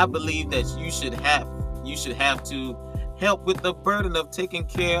 I believe that you should have to help with the burden of taking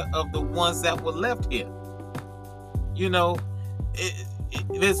care of the ones that were left here.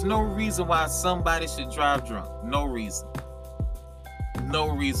 There's no reason why somebody should drive drunk. No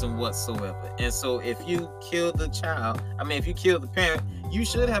reason whatsoever. And so if you kill the parent, you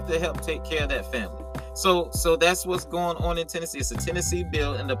should have to help take care of that family. So that's what's going on in Tennessee. It's a Tennessee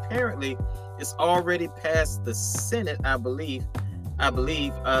bill, and apparently it's already passed the Senate, I believe.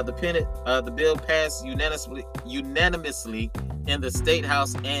 The bill passed unanimously in the State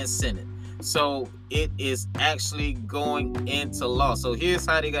House and Senate. So it is actually going into law. So here's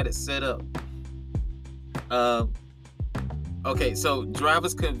how they got it set up. Okay, so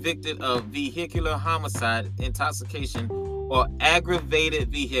drivers convicted of vehicular homicide, intoxication, or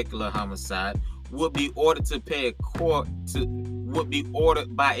aggravated vehicular homicide would be ordered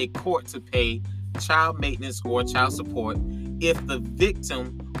by a court to pay child maintenance or child support if the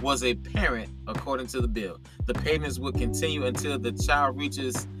victim was a parent, according to the bill. The payments would continue until the child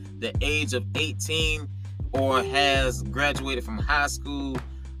reaches the age of 18 or has graduated from high school,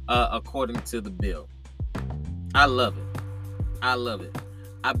 according to the bill. I love it. I love it.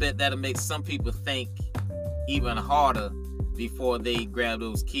 I bet that'll make some people think even harder before they grab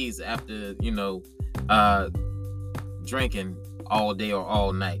those keys after, drinking all day or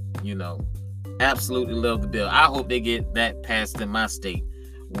all night. Absolutely love the bill. I hope they get that passed in my state,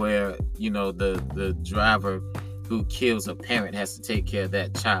 where the driver who kills a parent has to take care of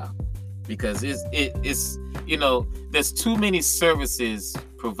that child, because it's there's too many services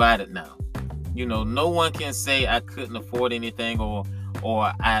provided now. No one can say I couldn't afford anything, or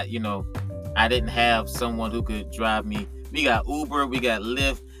I didn't have someone who could drive me. We got Uber, we got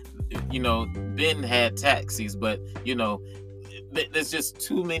Lyft, Ben had taxis, but there's just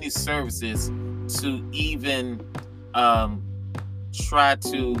too many services to even try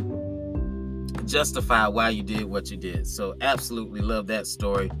to justify why you did what you did. So absolutely love that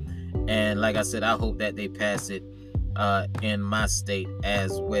story. And like I said, I hope that they pass it in my state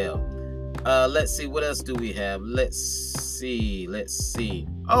as well. Let's see, what else do we have? Let's see.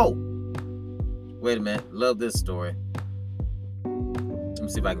 Oh, wait a minute. Love this story. Let me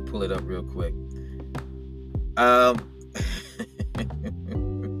see if I can pull it up real quick.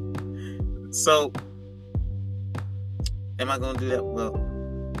 So, am I going to do that? Well,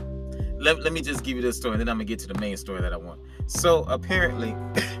 let me just give you this story, and then I'm going to get to the main story that I want. So, apparently,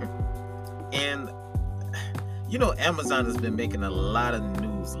 and, Amazon has been making a lot of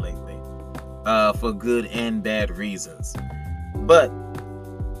news lately, for good and bad reasons. But,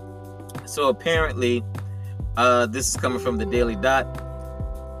 so apparently, this is coming from the Daily Dot.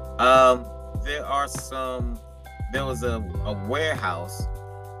 There was a warehouse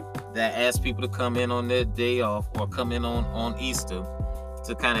that asked people to come in on their day off, or come in on Easter,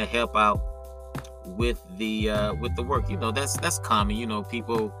 to kind of help out with the work. That's common.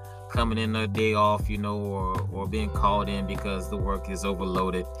 People coming in their day off, or being called in because the work is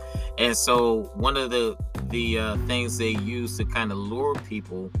overloaded. And so one of the things they used to kind of lure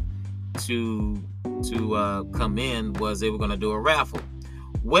people to come in was they were going to do a raffle.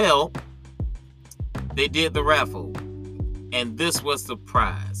 Well, they did the raffle, and this was the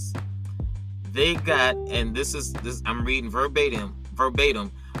prize. They got, and this I'm reading verbatim,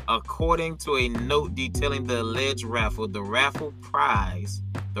 according to a note detailing the alleged raffle, the raffle prize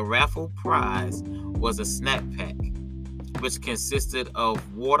was a snack pack, which consisted of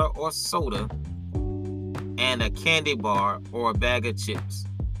water or soda and a candy bar or a bag of chips.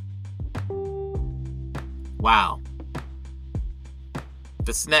 Wow.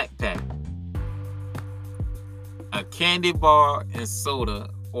 The snack pack. A candy bar and soda,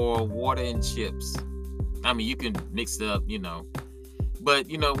 or water and chips. I mean, you can mix it up, But,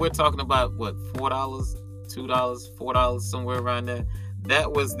 we're talking about, what, $4, $2, $4, somewhere around there.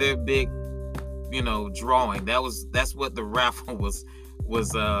 That was their big, drawing. That's what the raffle was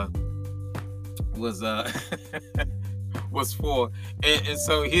was for. And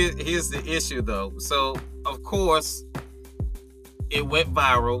so here's the issue, though. So, of course, it went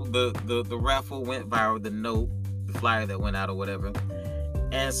viral. The raffle went viral, the note, the flyer that went out or whatever.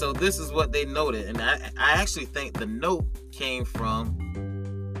 And so this is what they noted. And I actually think the note came from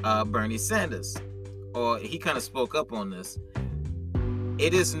Bernie Sanders, or he kind of spoke up on this.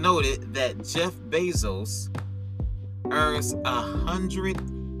 It is noted that Jeff Bezos earns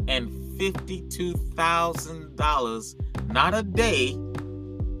 $152,000, not a day,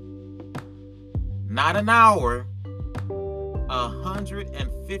 not an hour,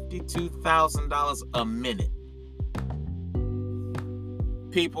 $152,000 a minute.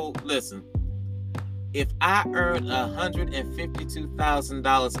 People, listen. If I earn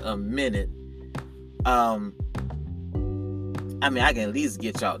 $152,000 a minute, I can at least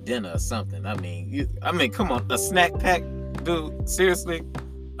get y'all dinner or something. Come on, a snack pack, dude. Seriously,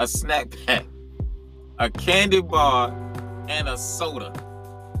 a snack pack, a candy bar, and a soda.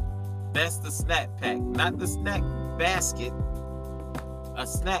 That's the snack pack, not the snack basket. A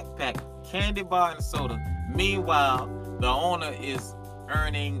snack pack, candy bar, and soda. Meanwhile, the owner is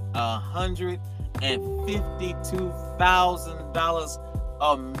earning $152,000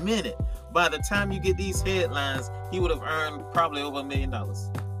 a minute. By the time you get these headlines, he would have earned probably over $1 million.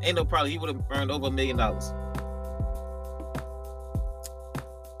 Ain't no problem. He would have earned over $1 million.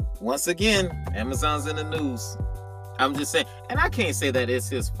 Once again, Amazon's in the news. I'm just saying, and I can't say that it's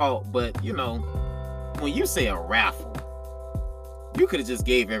his fault, but when you say a raffle, you could have just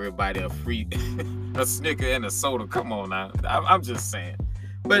gave everybody a free a Snicker and a soda. Come on now. I'm just saying.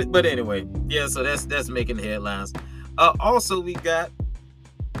 But anyway, yeah, so that's making headlines. Also, we got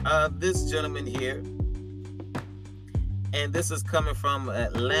this gentleman here, and this is coming from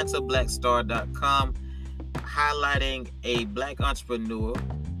AtlantaBlackStar.com, highlighting a black entrepreneur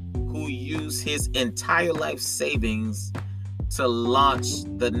who used his entire life savings to launch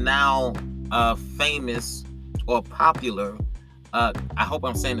the now famous or popular, I hope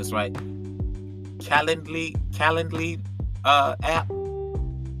I'm saying this right, Calendly app.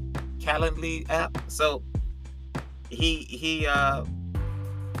 Calendly app. So he has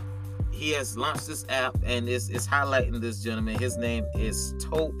launched this app, and it's highlighting this gentleman. His name is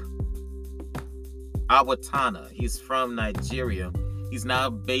Tope Awotona. He's from Nigeria. He's now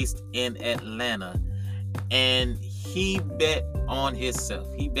based in Atlanta, and he bet on himself.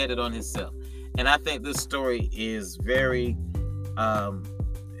 He betted on himself, and I think this story is very.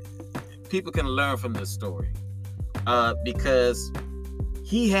 People can learn from this story because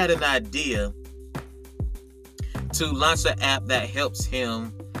he had an idea to launch an app that helps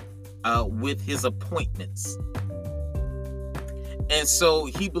him with his appointments. And so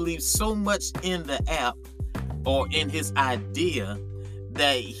he believes so much in the app or in his idea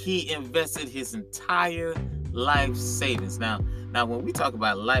that he invested his entire life savings. Now when we talk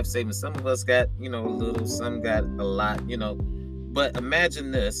about life savings, some of us got, a little, some got a lot, but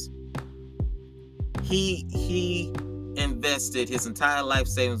imagine this. He invested his entire life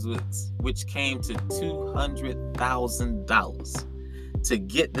savings, which came to $200,000 to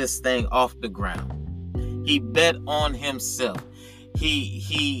get this thing off the ground. He bet on himself.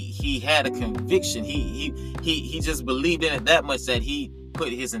 He had a conviction. He just believed in it that much that he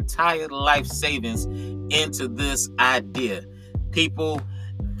put his entire life savings into this idea. People,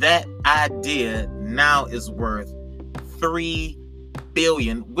 that idea now is worth $3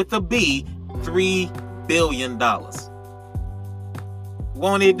 billion with a B, $3 billion.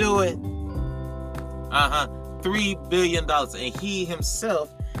 Won't he do it? $3 billion. And he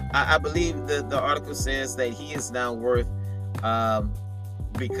himself, I believe the article says that he is now worth,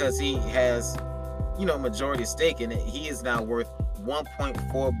 because he has, majority stake in it, he is now worth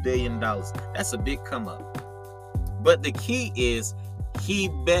 $1.4 billion. That's a big come up. But the key is he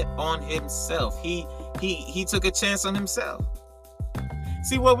bet on himself. He took a chance on himself.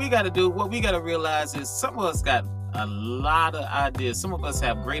 See, what we got to do, what we got to realize is some of us got a lot of ideas. Some of us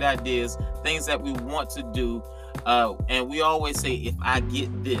have great ideas, things that we want to do. And we always say, if I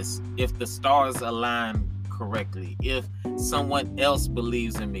get this, if the stars align correctly, if someone else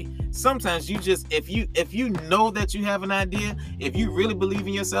believes in me. Sometimes you just, if you know that you have an idea, if you really believe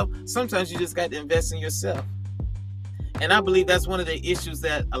in yourself, sometimes you just got to invest in yourself. And I believe that's one of the issues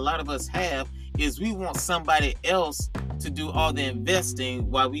that a lot of us have, is we want somebody else to do all the investing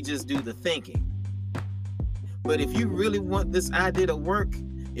while we just do the thinking. But if you really want this idea to work,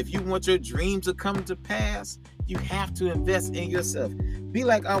 if you want your dream to come to pass, you have to invest in yourself. Be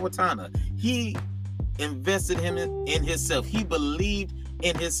like Awotona. He invested him in himself. He believed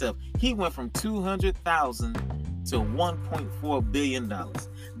in himself. He went from $200,000 to $1.4 billion.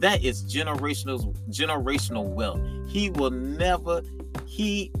 That is generational wealth. He will never,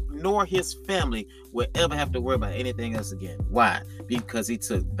 he nor his family will ever have to worry about anything else again. Why? Because he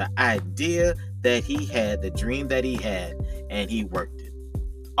took the idea that he had, the dream that he had, and he worked it.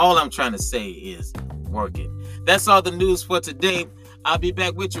 All I'm trying to say is work it. That's all the news for today. I'll be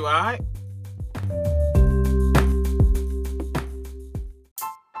back with you, all right?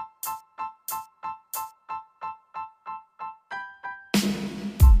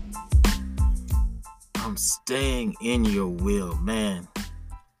 I'm staying in your will, man.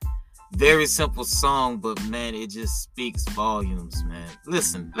 Very simple song, but man, it just speaks volumes, man.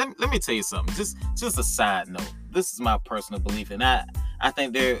 Listen, let me tell you something. Just a side note. This is my personal belief, and I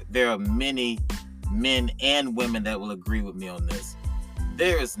think there are many men and women that will agree with me on this.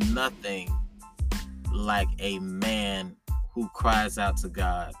 There is nothing like a man who cries out to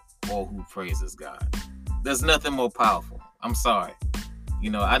God or who praises God. There's nothing more powerful. I'm sorry.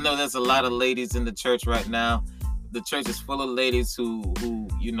 I know there's a lot of ladies in the church right now. The church is full of ladies who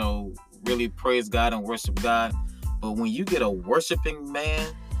really praise God and worship God. But when you get a worshiping man,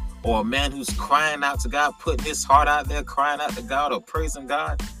 or a man who's crying out to God, putting his heart out there, crying out to God or praising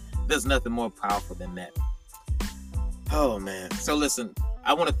God, there's nothing more powerful than that. Oh, man. So listen,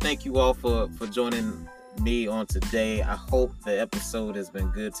 I want to thank you all for joining me on today. I hope the episode has been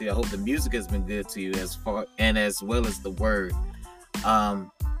good to you. I hope the music has been good to you as well as the word.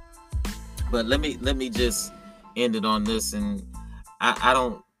 But let me just end it on this. And I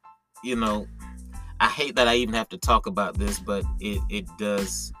don't, I hate that I even have to talk about this, but it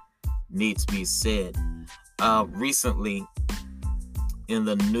does need to be said. Recently in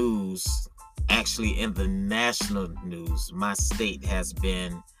the news, actually in the national news, my state has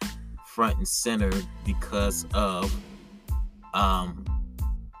been front and center because of a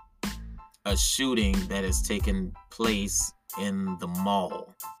shooting that has taken place in the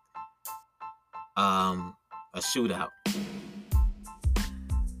mall. A shootout.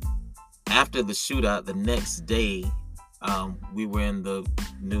 After the shootout, the next day, we were in the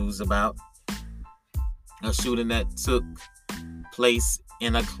news about a shooting that took place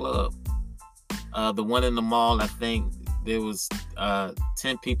in a club. The one in the mall, I think there was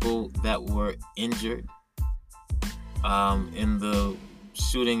 10 people that were injured. In the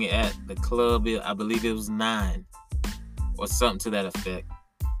shooting at the club, I believe it was 9 or something to that effect.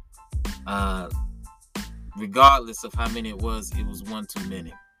 Regardless of how many it was one too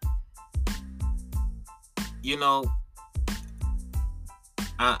many. You know,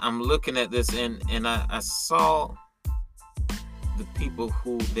 I'm looking at this and I saw the people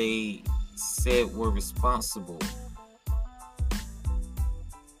who they said were responsible.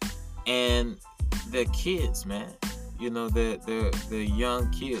 And they're kids, man. You know, they're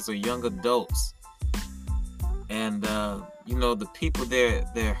young kids or young adults. And you know, the people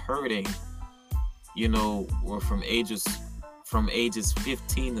they're hurting, you know, were from ages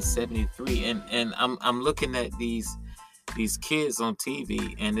 15 to 73. And I'm looking at these kids on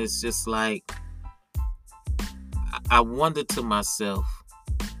TV, and it's just like, I wonder to myself,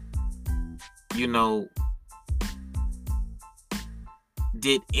 you know,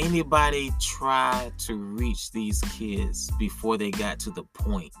 did anybody try to reach these kids before they got to the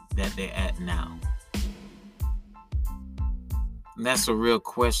point that they're at now? And that's a real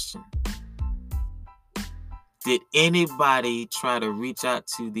question. Did anybody try to reach out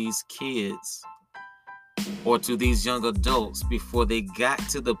to these kids or to these young adults before they got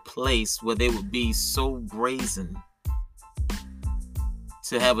to the place where they would be so brazen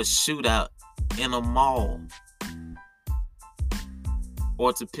to have a shootout in a mall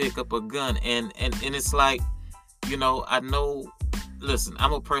or to pick up a gun? And it's like, you know, I know, listen,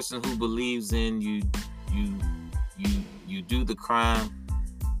 I'm a person who believes in you do the crime,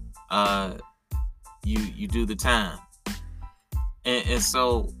 you do the time. And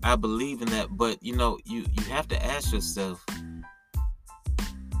so I believe in that, but you know, you have to ask yourself,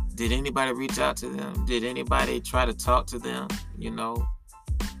 did anybody reach out to them? Did anybody try to talk to them? You know,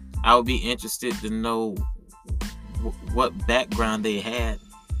 I would be interested to know what background they had.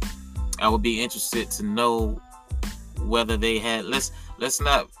 I would be interested to know whether they had, let's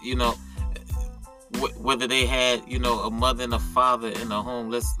not, you know, whether they had, you know, a mother and a father in a home.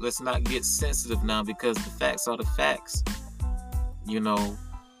 Let's not get sensitive now, because the facts are the facts. You know,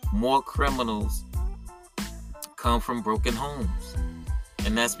 more criminals come from broken homes.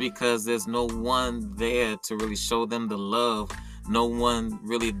 And that's because there's no one there to really show them the love. No one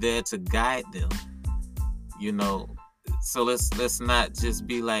really there to guide them. You know, so let's not just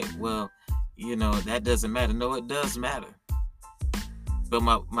be like, well, you know, that doesn't matter. No, it does matter. But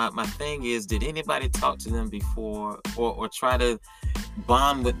my thing is, did anybody talk to them before or try to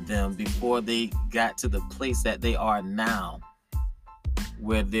bond with them before they got to the place that they are now,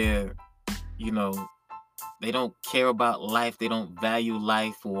 where they're, you know, they don't care about life, they don't value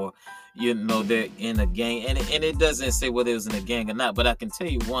life, or, you know, they're in a gang. And it doesn't say whether it was in a gang or not, but I can tell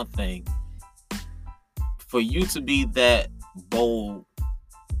you one thing. For you to be that bold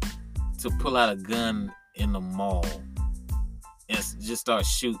to pull out a gun in the mall and just start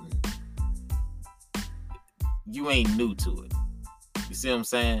shooting, you ain't new to it. You see what I'm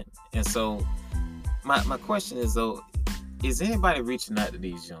saying? And so my question is, though, is anybody reaching out to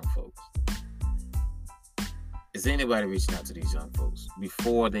these young folks? Is anybody reaching out to these young folks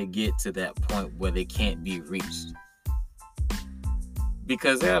before they get to that point where they can't be reached?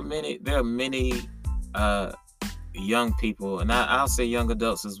 Because there are many young people, and I'll say young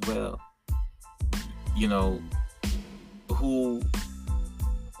adults as well, you know, who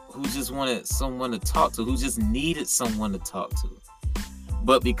just wanted someone to talk to, who just needed someone to talk to.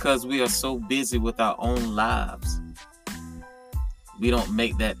 But because we are so busy with our own lives, we don't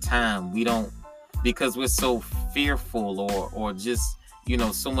make that time. We don't, because we're so fearful or just, you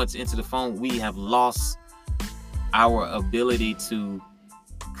know, so much into the phone, we have lost our ability to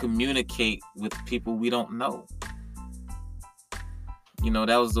communicate with people we don't know. You know,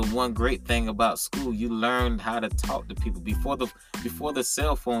 that was the one great thing about school. You learned how to talk to people. Before the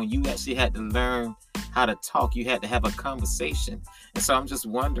cell phone, you actually had to learn how to talk. You had to have a conversation. And so I'm just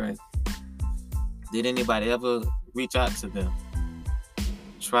wondering, did anybody ever reach out to them?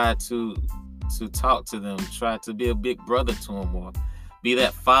 Try to to talk to them, try to be a big brother to them, or be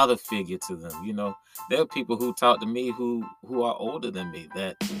that father figure to them. You know, there are people who talk to me who are older than me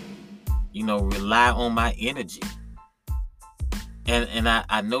that, you know, rely on my energy. And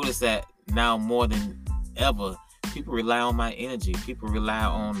I notice that now more than ever, people rely on my energy. People rely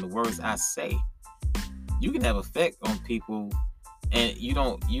on the words I say. You can have effect on people, and you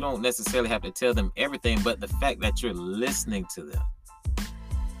don't necessarily have to tell them everything, but the fact that you're listening to them,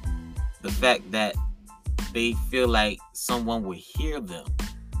 the fact that they feel like someone will hear them,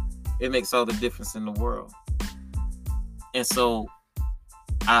 it makes all the difference in the world. And so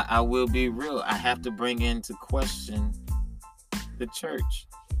I will be real. I have to bring into question the church.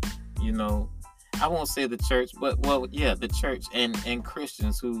 You know, I won't say the church, but the church and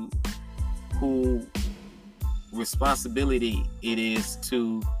Christians who responsibility it is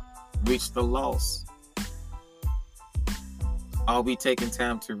to reach the lost. Are we taking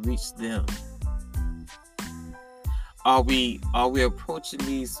time to reach them? Are we approaching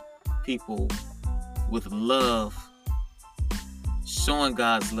these people with love, showing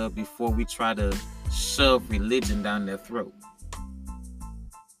God's love before we try to shove religion down their throat?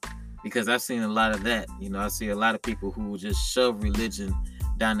 Because I've seen a lot of that. You know, I see a lot of people who will just shove religion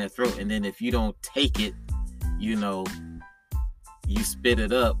down their throat, and then if you don't take it, you know, you spit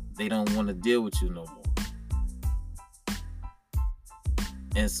it up, they don't want to deal with you no more.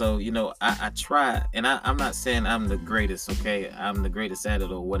 And so, you know, I try, and I'm not saying I'm the greatest, okay? I'm the greatest at it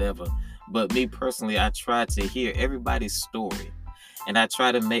or whatever. But me personally, I try to hear everybody's story. And I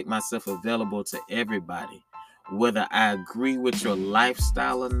try to make myself available to everybody. Whether I agree with your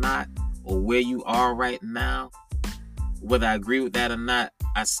lifestyle or not, or where you are right now, whether I agree with that or not,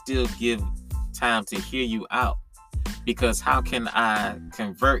 I still give time to hear you out. Because how can I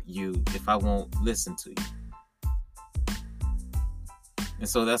convert you if I won't listen to you? And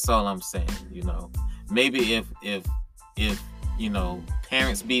so that's all I'm saying, you know. Maybe if you know,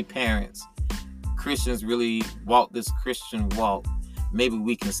 parents be parents, Christians really walk this Christian walk, maybe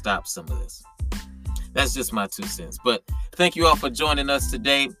we can stop some of this. That's just my 2 cents. But thank you all for joining us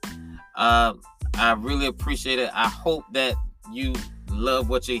today. I really appreciate it. I hope that you love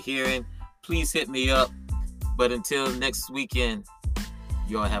what you're hearing. Please hit me up. But until next weekend,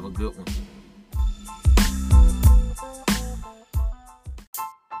 you all have a good one.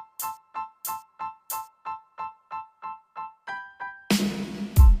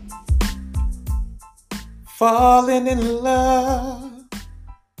 Falling in love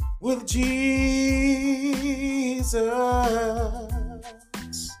with Jesus.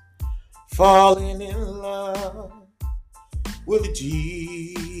 Falling in love with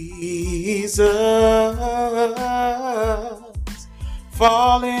Jesus.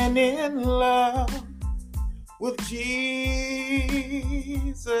 Falling in love with Jesus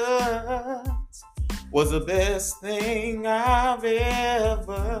was the best thing I've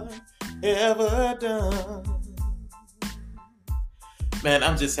ever done. Man,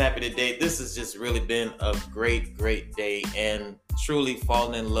 I'm just happy today. This has just really been a great day, and truly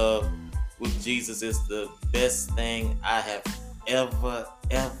falling in love with Jesus is the best thing I have ever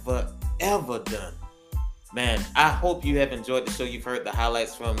done. Man, I hope you have enjoyed the show. You've heard the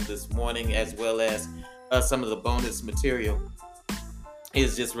highlights from this morning, as well as some of the bonus material.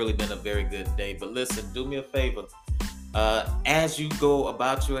 It's just really been a very good day. But listen, do me a favor. As you go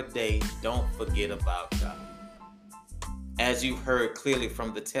about your day, don't forget about God. As you heard clearly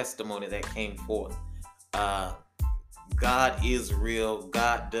from the testimony that came forth, God is real.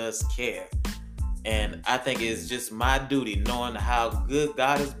 God does care. And I think it's just my duty, knowing how good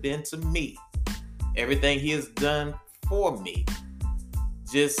God has been to me, everything he has done for me.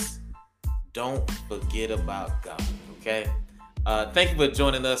 Just don't forget about God, okay? Thank you for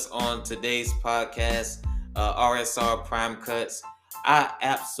joining us on today's podcast, RSR Prime Cuts. I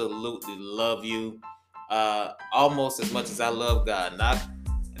absolutely love you. Almost as much as I love God. Not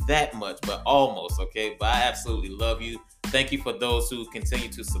that much, but almost, okay? But I absolutely love you. Thank you for those who continue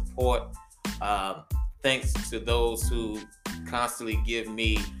to support. Thanks to those who constantly give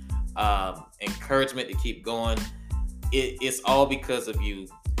me encouragement to keep going. It's all because of you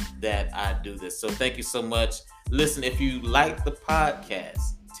that I do this. So thank you so much. Listen, if you like the podcast,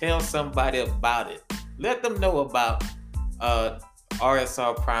 tell somebody about it. Let them know about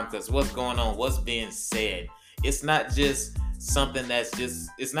RSR Prime Cuts, what's going on, what's being said. It's not just something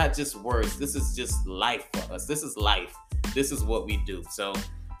it's not just words. This is just life for us. This is life. This is what we do. So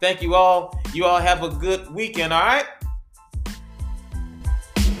thank you all. You all have a good weekend, all right?